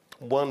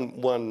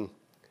one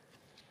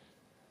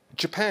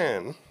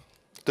Japan,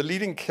 the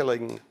leading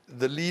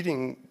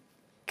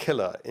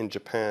killer in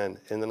Japan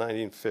in the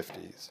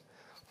 1950s,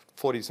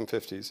 40s and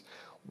 50s,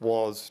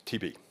 was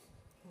TB.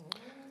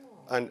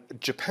 And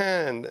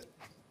Japan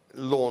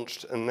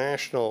launched a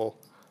national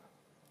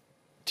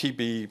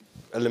TB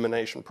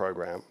elimination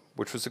program,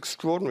 which was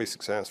extraordinarily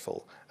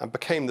successful and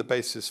became the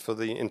basis for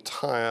the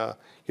entire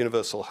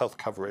universal health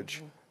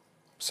coverage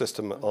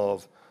system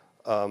of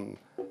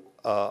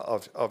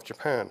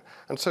Japan.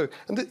 And so,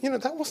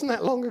 that wasn't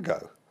that long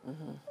ago.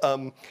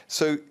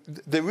 So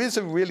there is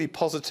a really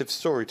positive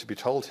story to be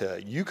told here.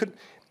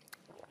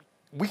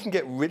 We can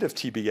get rid of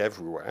TB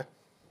everywhere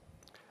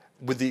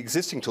with the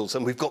existing tools,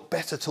 and we've got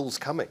better tools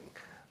coming.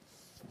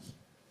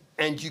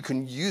 And you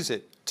can use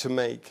it to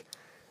make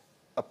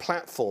a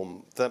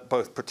platform that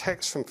both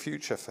protects from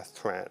future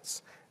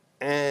threats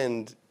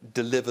and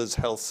delivers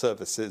health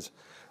services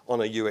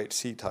on a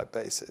UHC type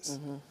basis.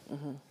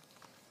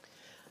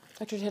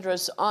 Dr.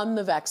 Tedros, on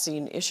the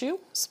vaccine issue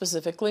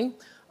specifically,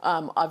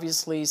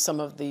 obviously some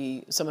of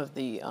the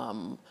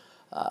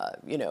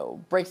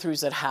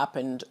breakthroughs that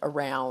happened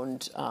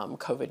around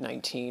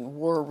COVID-19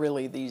 were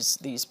really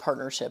these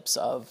partnerships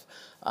of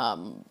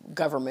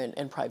government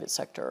and private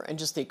sector, and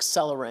just the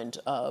accelerant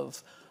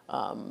of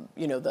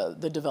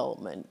the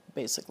development,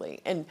 basically.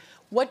 And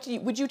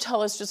would you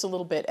tell us just a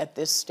little bit at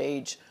this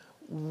stage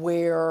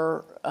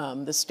where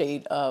the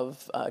state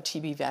of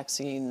TB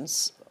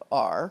vaccines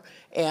are,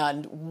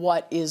 and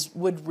what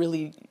would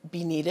really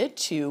be needed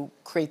to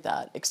create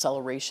that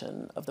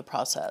acceleration of the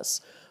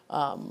process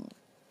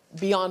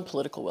beyond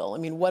political will? I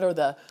mean, what are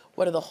the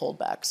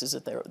holdbacks? Is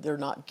it they're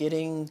not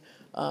getting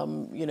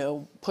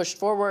pushed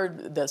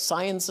forward? The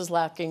science is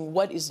lacking.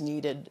 What is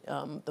needed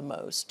the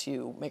most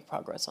to make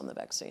progress on the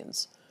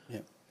vaccines?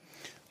 Yeah.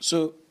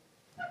 So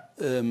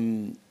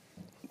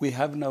we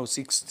have now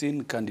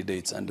 16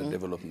 candidates under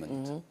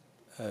development.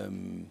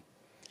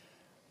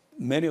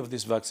 Many of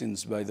these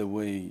vaccines, by the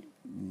way,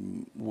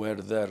 were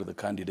the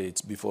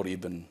candidates before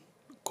even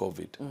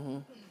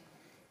COVID.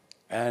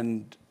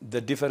 And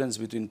the difference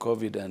between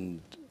COVID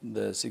and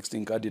the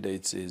 16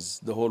 candidates is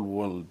the whole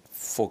world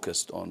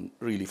focused on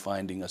really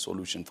finding a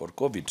solution for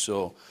COVID.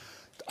 So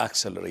it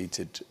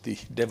accelerated the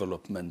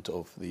development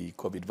of the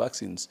COVID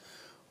vaccines,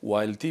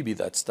 while TB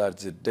that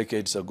started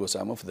decades ago,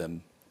 some of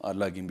them are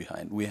lagging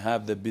behind. We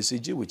have the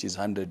BCG, which is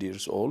 100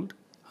 years old,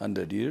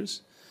 100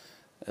 years.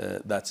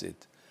 That's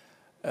it.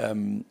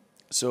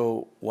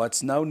 So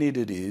what's now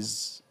needed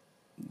is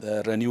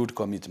the renewed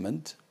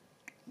commitment,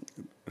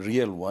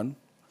 real one,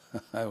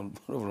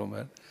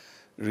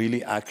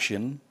 really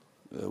action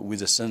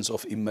with a sense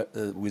of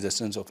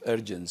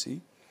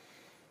urgency,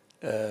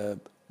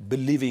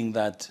 believing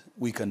that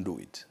we can do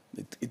it.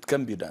 It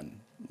can be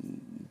done.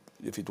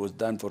 If it was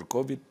done for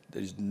COVID,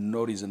 there is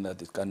no reason that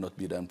it cannot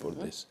be done for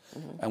this.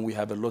 And we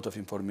have a lot of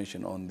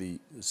information on the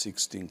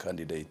 16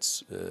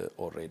 candidates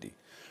already.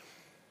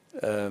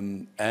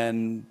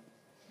 And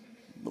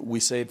we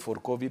said for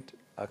COVID,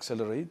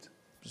 accelerate,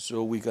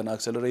 so we can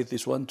accelerate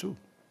this one too.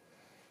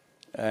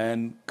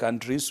 And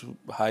countries,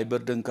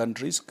 high-burden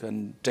countries,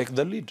 can take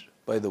the lead,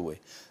 by the way.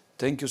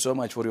 Thank you so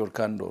much for your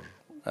candor.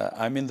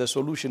 The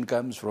solution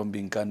comes from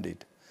being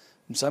candid,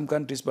 In some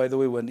countries, by the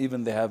way, when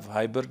even they have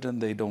high burden,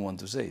 they don't want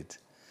to say it.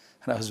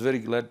 And I was very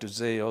glad to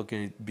say,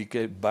 okay, it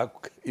became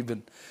back,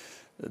 even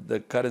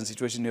the current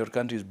situation in your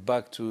country is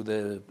back to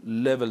the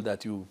level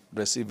that you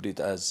received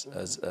it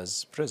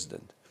as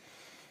president.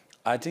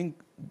 I think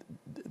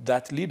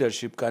that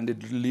leadership,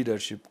 candid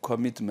leadership,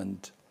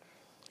 commitment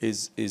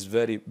is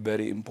very,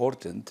 very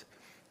important,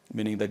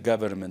 meaning the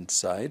government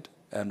side.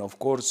 And of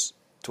course,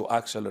 to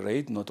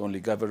accelerate, not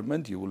only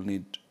government, you will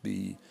need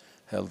the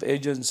health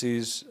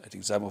agencies. I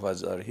think some of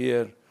us are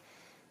here,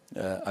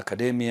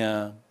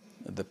 academia,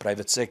 the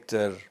private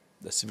sector,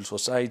 the civil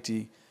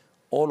society,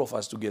 all of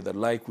us together,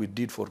 like we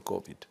did for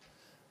COVID.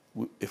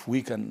 If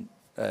we can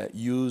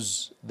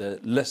use the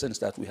lessons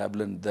that we have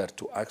learned there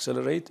to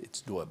accelerate,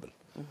 it's doable.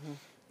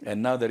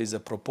 And now there is a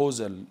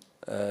proposal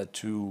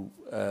to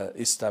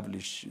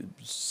establish,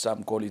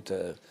 some call it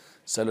a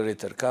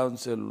accelerator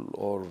council,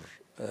 or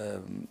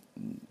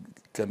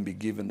can be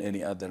given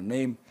any other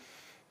name,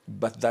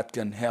 but that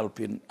can help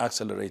in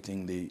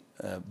accelerating the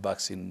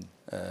vaccine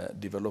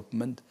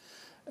development.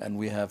 And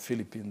we have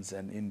Philippines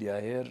and India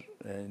here.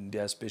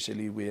 India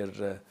especially, we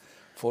are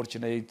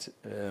fortunate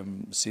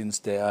since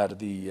they are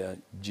the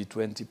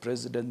G20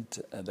 president,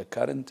 the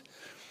current.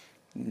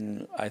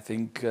 I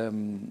think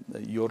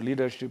your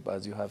leadership,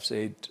 as you have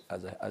said,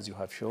 as you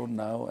have shown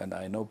now, and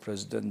I know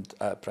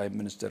Prime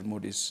Minister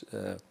Modi's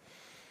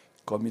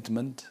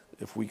commitment,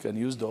 if we can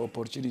use the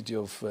opportunity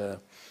of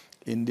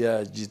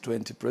India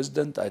G20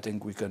 president, I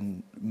think we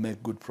can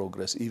make good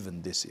progress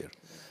even this year.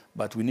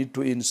 But we need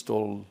to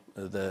install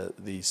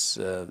this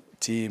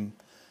team,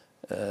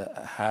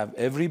 have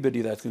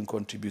everybody that can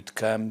contribute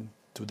come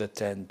to the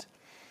tent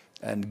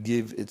and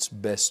give its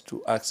best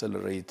to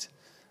accelerate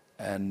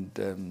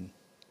and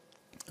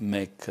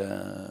make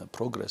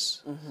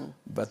progress.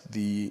 But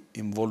the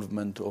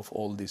involvement of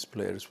all these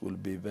players will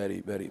be very,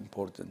 very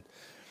important.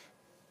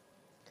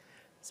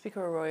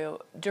 Speaker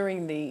Arroyo,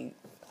 during the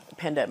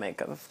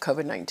pandemic of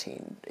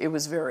COVID-19, it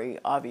was very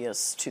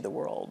obvious to the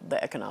world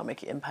the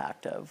economic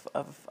impact of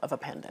a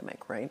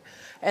pandemic, right?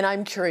 And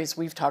I'm curious,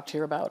 we've talked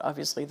here about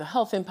obviously the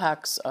health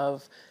impacts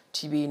of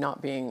TB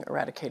not being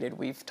eradicated.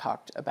 We've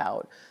talked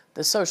about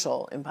the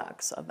social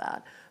impacts of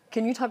that.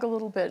 Can you talk a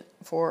little bit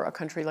for a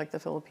country like the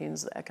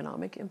Philippines, the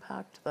economic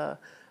impact,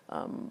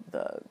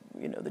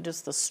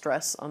 just the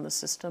stress on the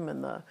system,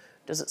 and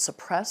does it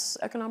suppress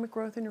economic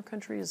growth in your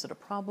country? Is it a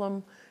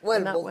problem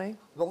in that way?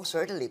 Well,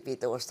 certainly,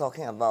 Peter was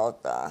talking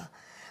about the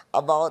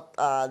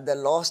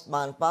lost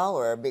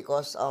manpower,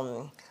 because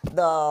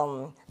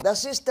the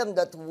system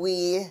that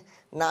we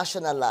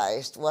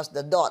nationalized was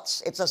the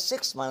DOTS. It's a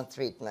 6-month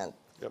treatment.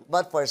 Yep.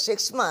 But for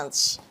 6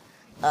 months,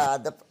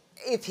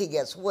 if he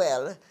gets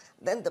well,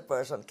 then the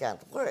person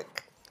can't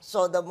work.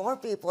 So the more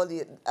people,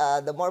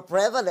 the more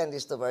prevalent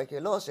is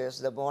tuberculosis,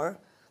 the more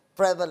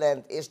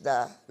prevalent is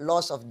the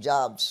loss of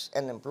jobs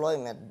and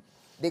employment,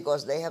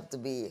 because they have to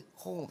be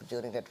home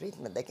during the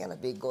treatment. They cannot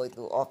be going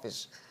to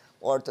office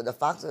or to the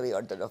factory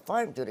or to the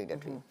farm during the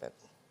treatment.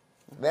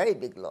 Very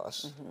big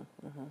loss.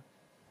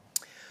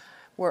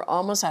 We're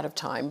almost out of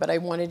time, but I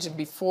wanted to,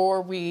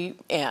 before we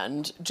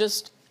end,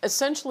 just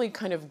essentially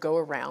kind of go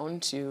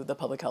around to the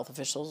public health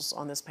officials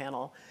on this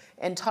panel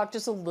and talk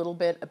just a little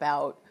bit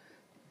about,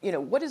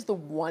 what is the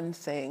one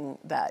thing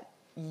that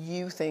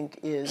you think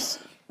is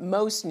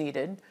most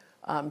needed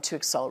to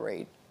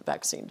accelerate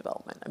vaccine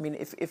development? I mean,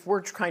 if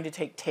we're trying to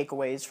take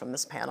takeaways from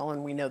this panel,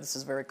 and we know this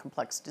is a very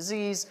complex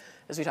disease,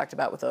 as we talked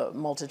about, with a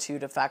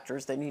multitude of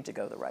factors that need to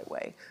go the right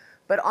way.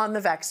 But on the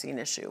vaccine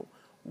issue,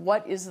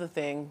 what is the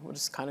thing, we'll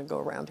just kind of go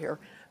around here,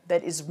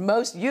 that is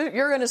most,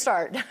 you're going to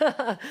start,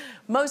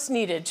 most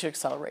needed to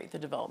accelerate the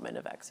development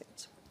of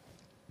vaccines?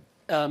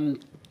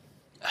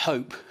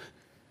 Hope.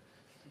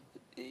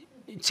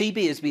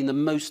 TB has been the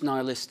most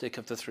nihilistic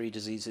of the 3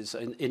 diseases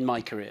in my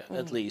career,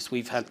 at least.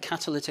 We've had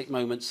catalytic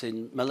moments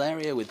in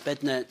malaria with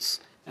bed nets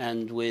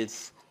and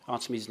with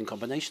artemisinin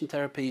combination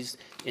therapies.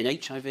 In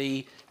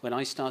HIV, when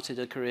I started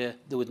a career,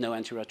 there were no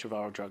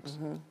antiretroviral drugs.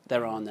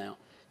 There are now.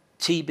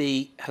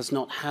 TB has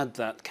not had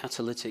that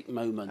catalytic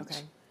moment.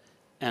 Okay.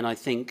 And I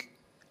think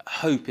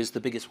hope is the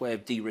biggest way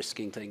of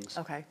de-risking things.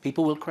 Okay.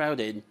 People will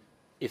crowd in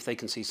if they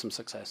can see some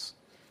success.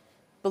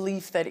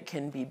 Belief that it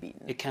can be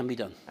beaten. It can be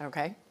done.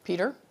 Okay.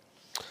 Peter?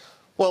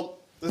 Well,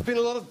 there's been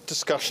a lot of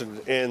discussion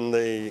in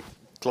the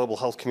global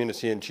health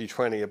community and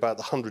G20 about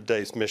the 100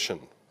 days mission,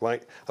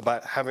 right?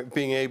 About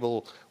being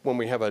able, when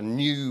we have a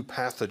new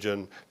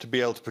pathogen, to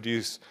be able to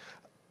produce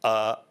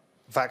a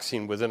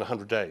vaccine within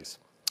 100 days.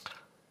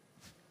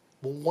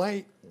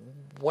 Well,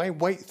 why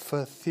wait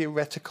for a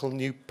theoretical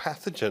new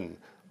pathogen?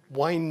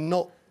 Why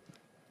not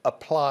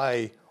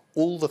apply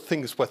all the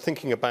things we're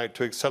thinking about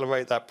to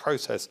accelerate that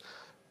process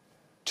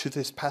to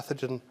this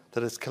pathogen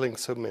that is killing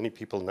so many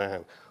people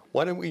now?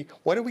 Why don't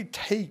we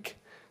take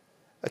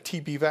a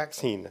TB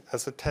vaccine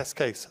as a test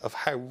case of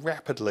how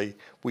rapidly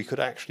we could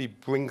actually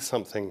bring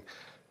something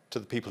to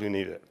the people who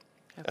need it,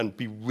 and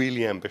be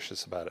really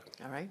ambitious about it?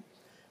 All right.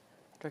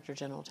 Director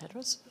General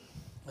Tedros?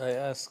 I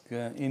ask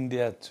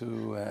India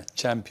to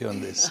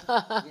champion this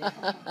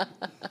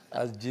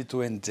as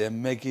G20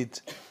 and make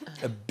it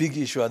a big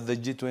issue at the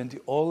G20.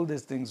 All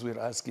these things we're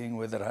asking,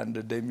 whether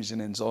 100-day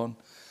mission and so on,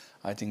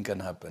 I think can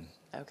happen.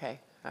 Okay.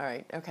 All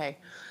right. Okay.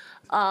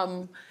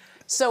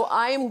 So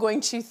I am going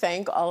to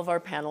thank all of our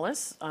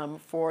panelists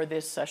for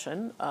this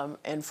session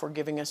and for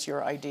giving us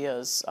your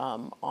ideas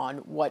on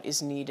what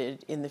is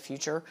needed in the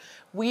future.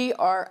 We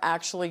are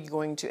actually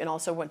going to, and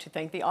also want to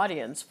thank the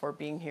audience for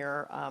being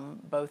here,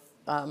 both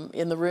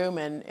in the room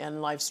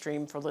and live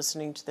stream, for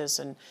listening to this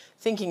and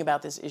thinking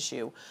about this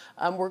issue.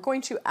 We're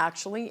going to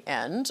actually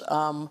end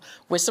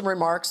with some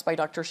remarks by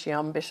Dr.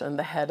 Shyam Bishen,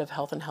 the head of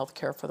Health and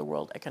Healthcare for the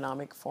World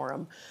Economic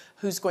Forum,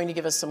 who's going to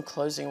give us some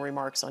closing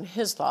remarks on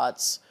his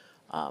thoughts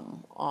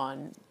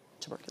on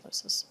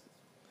tuberculosis.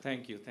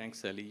 Thank you. Thanks,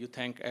 Sally. You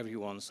thank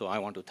everyone, so I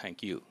want to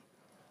thank you.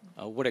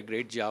 What a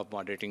great job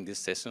moderating this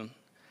session.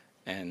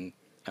 And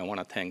I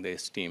want to thank the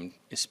esteemed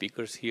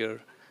speakers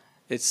here.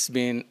 It's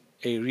been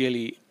a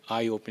really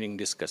eye-opening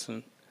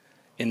discussion.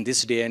 In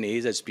this day and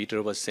age, as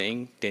Peter was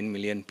saying, 10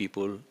 million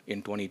people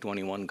in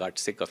 2021 got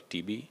sick of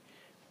TB.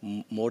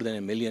 More than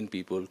 1 million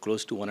people,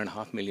 close to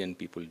 1.5 million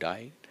people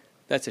died.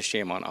 That's a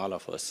shame on all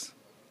of us.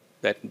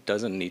 That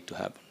doesn't need to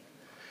happen.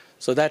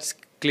 So that's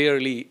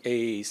clearly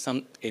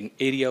an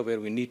area where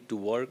we need to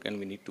work, and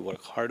we need to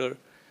work harder.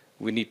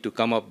 We need to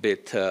come up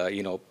with,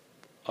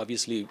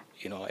 obviously,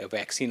 a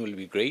vaccine will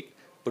be great,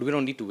 but we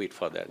don't need to wait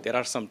for that. There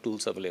are some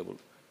tools available.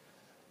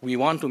 We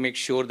want to make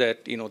sure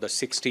that, the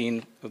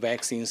 16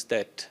 vaccines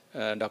that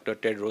Dr.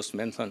 Tedros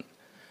mentioned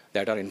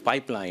that are in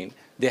pipeline,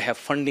 they have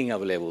funding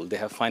available, they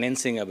have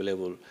financing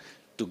available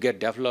to get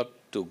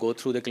developed, to go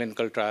through the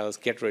clinical trials,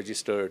 get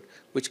registered,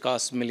 which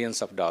costs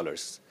millions of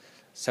dollars.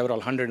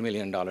 Several $100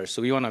 million.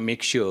 So we want to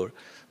make sure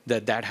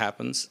that that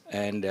happens,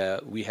 and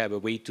we have a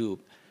way to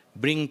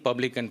bring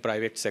public and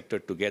private sector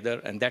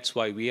together, and that's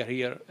why we are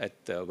here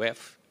at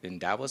WEF in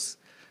Davos,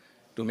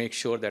 to make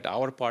sure that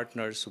our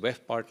partners,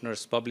 WEF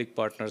partners, public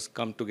partners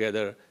come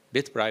together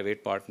with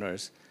private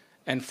partners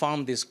and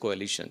form this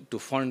coalition to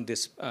fund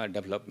this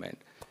development.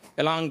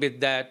 Along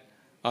with that,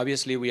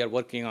 obviously we are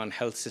working on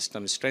health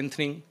system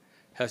strengthening,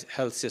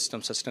 health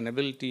system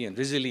sustainability and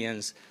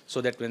resilience,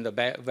 so that when the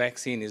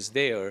vaccine is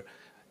there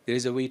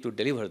is a way to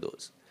deliver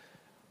those.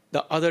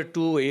 The other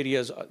two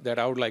areas that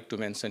I would like to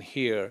mention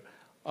here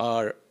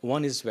are,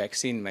 one is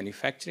vaccine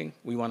manufacturing.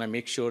 We want to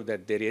make sure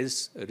that there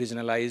is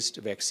regionalized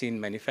vaccine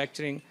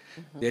manufacturing.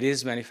 There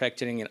is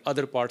manufacturing in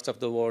other parts of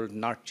the world,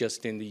 not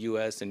just in the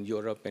US and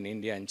Europe and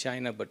India and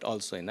China, but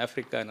also in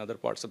Africa and other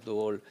parts of the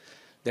world,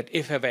 that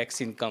if a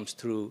vaccine comes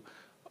through,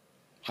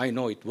 I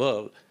know it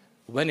will,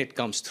 when it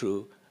comes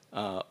through,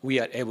 we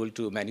are able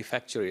to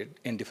manufacture it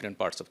in different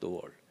parts of the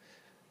world.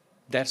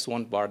 That's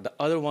one part. The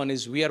other one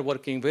is we are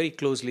working very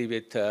closely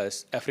with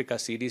Africa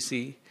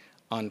CDC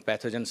on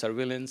pathogen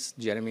surveillance.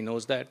 Jeremy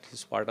knows that.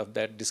 He's part of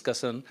that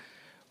discussion,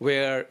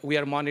 where we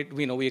are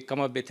we come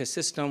up with a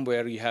system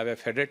where we have a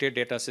federated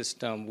data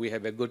system. We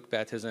have a good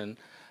pathogen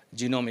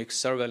genomic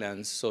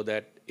surveillance, so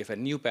that if a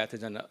new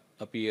pathogen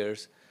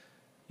appears,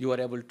 you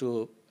are able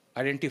to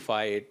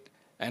identify it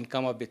and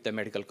come up with the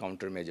medical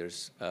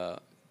countermeasures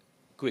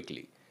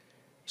quickly.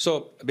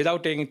 So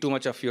without taking too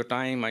much of your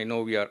time, I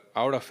know we are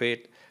out of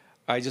it.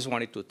 I just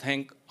wanted to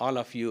thank all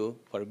of you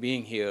for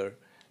being here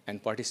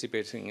and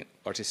participating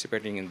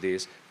in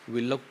this.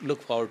 We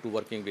look forward to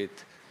working with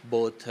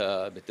both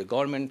with the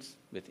governments,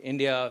 with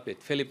India,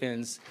 with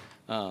Philippines,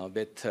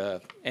 with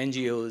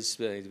NGOs,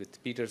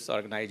 with Peter's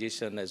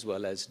organization, as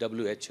well as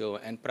WHO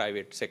and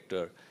private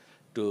sector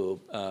to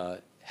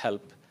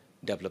help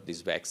develop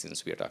these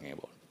vaccines we are talking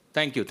about.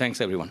 Thank you.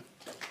 Thanks, everyone.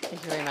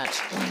 Thank you very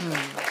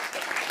much.